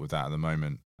will help with that at the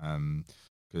moment.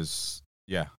 Because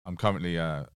I'm currently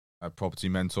a property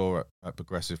mentor at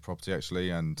Progressive Property, actually,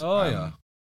 and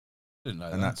didn't know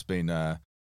and that's been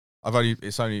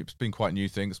it's been quite a new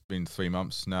thing. It's been 3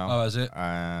 months now. Oh, is it?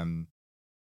 And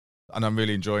I'm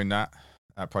really enjoying that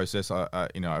process. I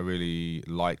really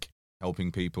like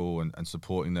helping people and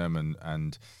supporting them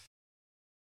and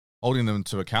holding them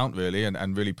to account, really,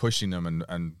 and really pushing them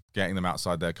and getting them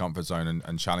outside their comfort zone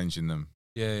and challenging them.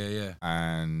 Yeah.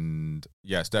 And And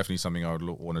yeah, it's definitely something I would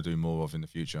want to do more of in the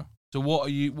future. So what are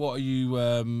you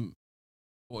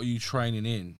training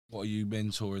in? What are you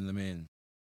mentoring them in?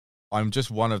 I'm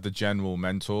just one of the general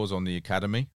mentors on the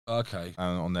academy. Okay.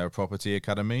 On their property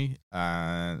academy.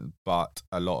 But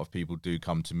a lot of people do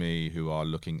come to me who are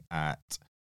looking at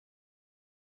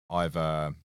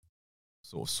either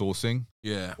sort of sourcing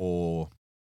or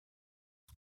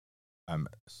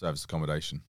service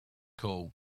accommodation.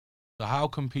 Cool. So how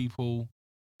can people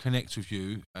connect with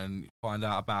you and find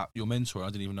out about your mentor? I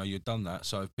didn't even know you'd done that.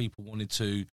 So if people wanted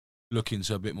to look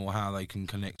into a bit more how they can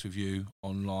connect with you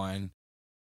online.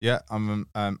 Yeah, I'm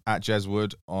at Jez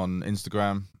Wood on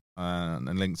Instagram and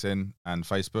LinkedIn and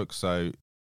Facebook. So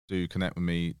do connect with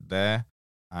me there.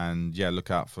 And yeah,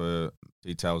 look out for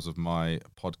details of my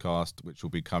podcast, which will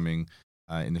be coming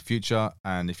in the future.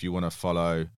 And if you want to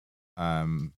follow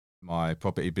my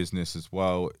property business as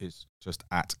well, it's just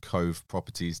at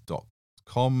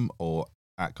coveproperties.com or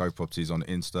at Cove Properties on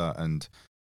Insta and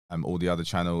all the other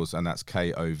channels, and that's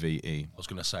KOVE. I was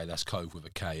going to say that's Cove with a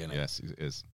K, isn't it? Yes, it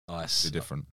is. Nice. It's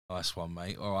different. Nice one,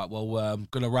 mate. All right, well, I'm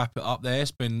going to wrap it up there.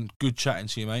 It's been good chatting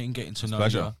to you, mate, and getting to know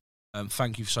you.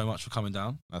 Thank you so much for coming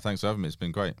down. Thanks for having me. It's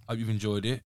been great. Hope you've enjoyed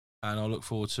it, and I look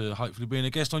forward to hopefully being a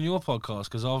guest on your podcast,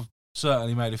 because I've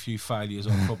certainly made a few failures.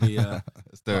 I'll probably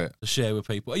let's do it. To share with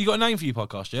people. You got a name for your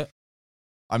podcast yet?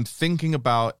 I'm thinking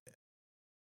about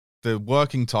the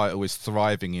working title is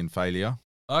Thriving in Failure.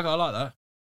 Okay, I like that.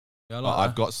 Yeah,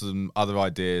 I've got some other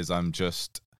ideas. I'm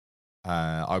just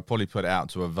I'll probably put it out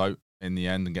to a vote in the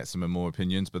end and get some more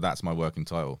opinions, but that's my working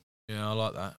title. Yeah, I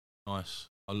like that. Nice.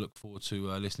 I look forward to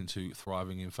listening to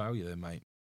Thriving in Failure then, mate.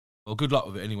 Well, good luck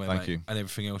with it anyway, Thank mate. you. And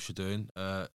everything else you're doing.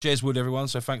 Jez Wood, everyone.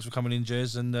 So thanks for coming in,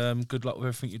 Jez, and good luck with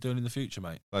everything you're doing in the future,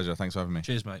 mate. Pleasure. Thanks for having me.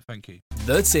 Cheers, mate. Thank you.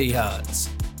 The Tea Hut,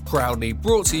 proudly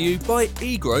brought to you by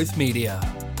eGrowth Media.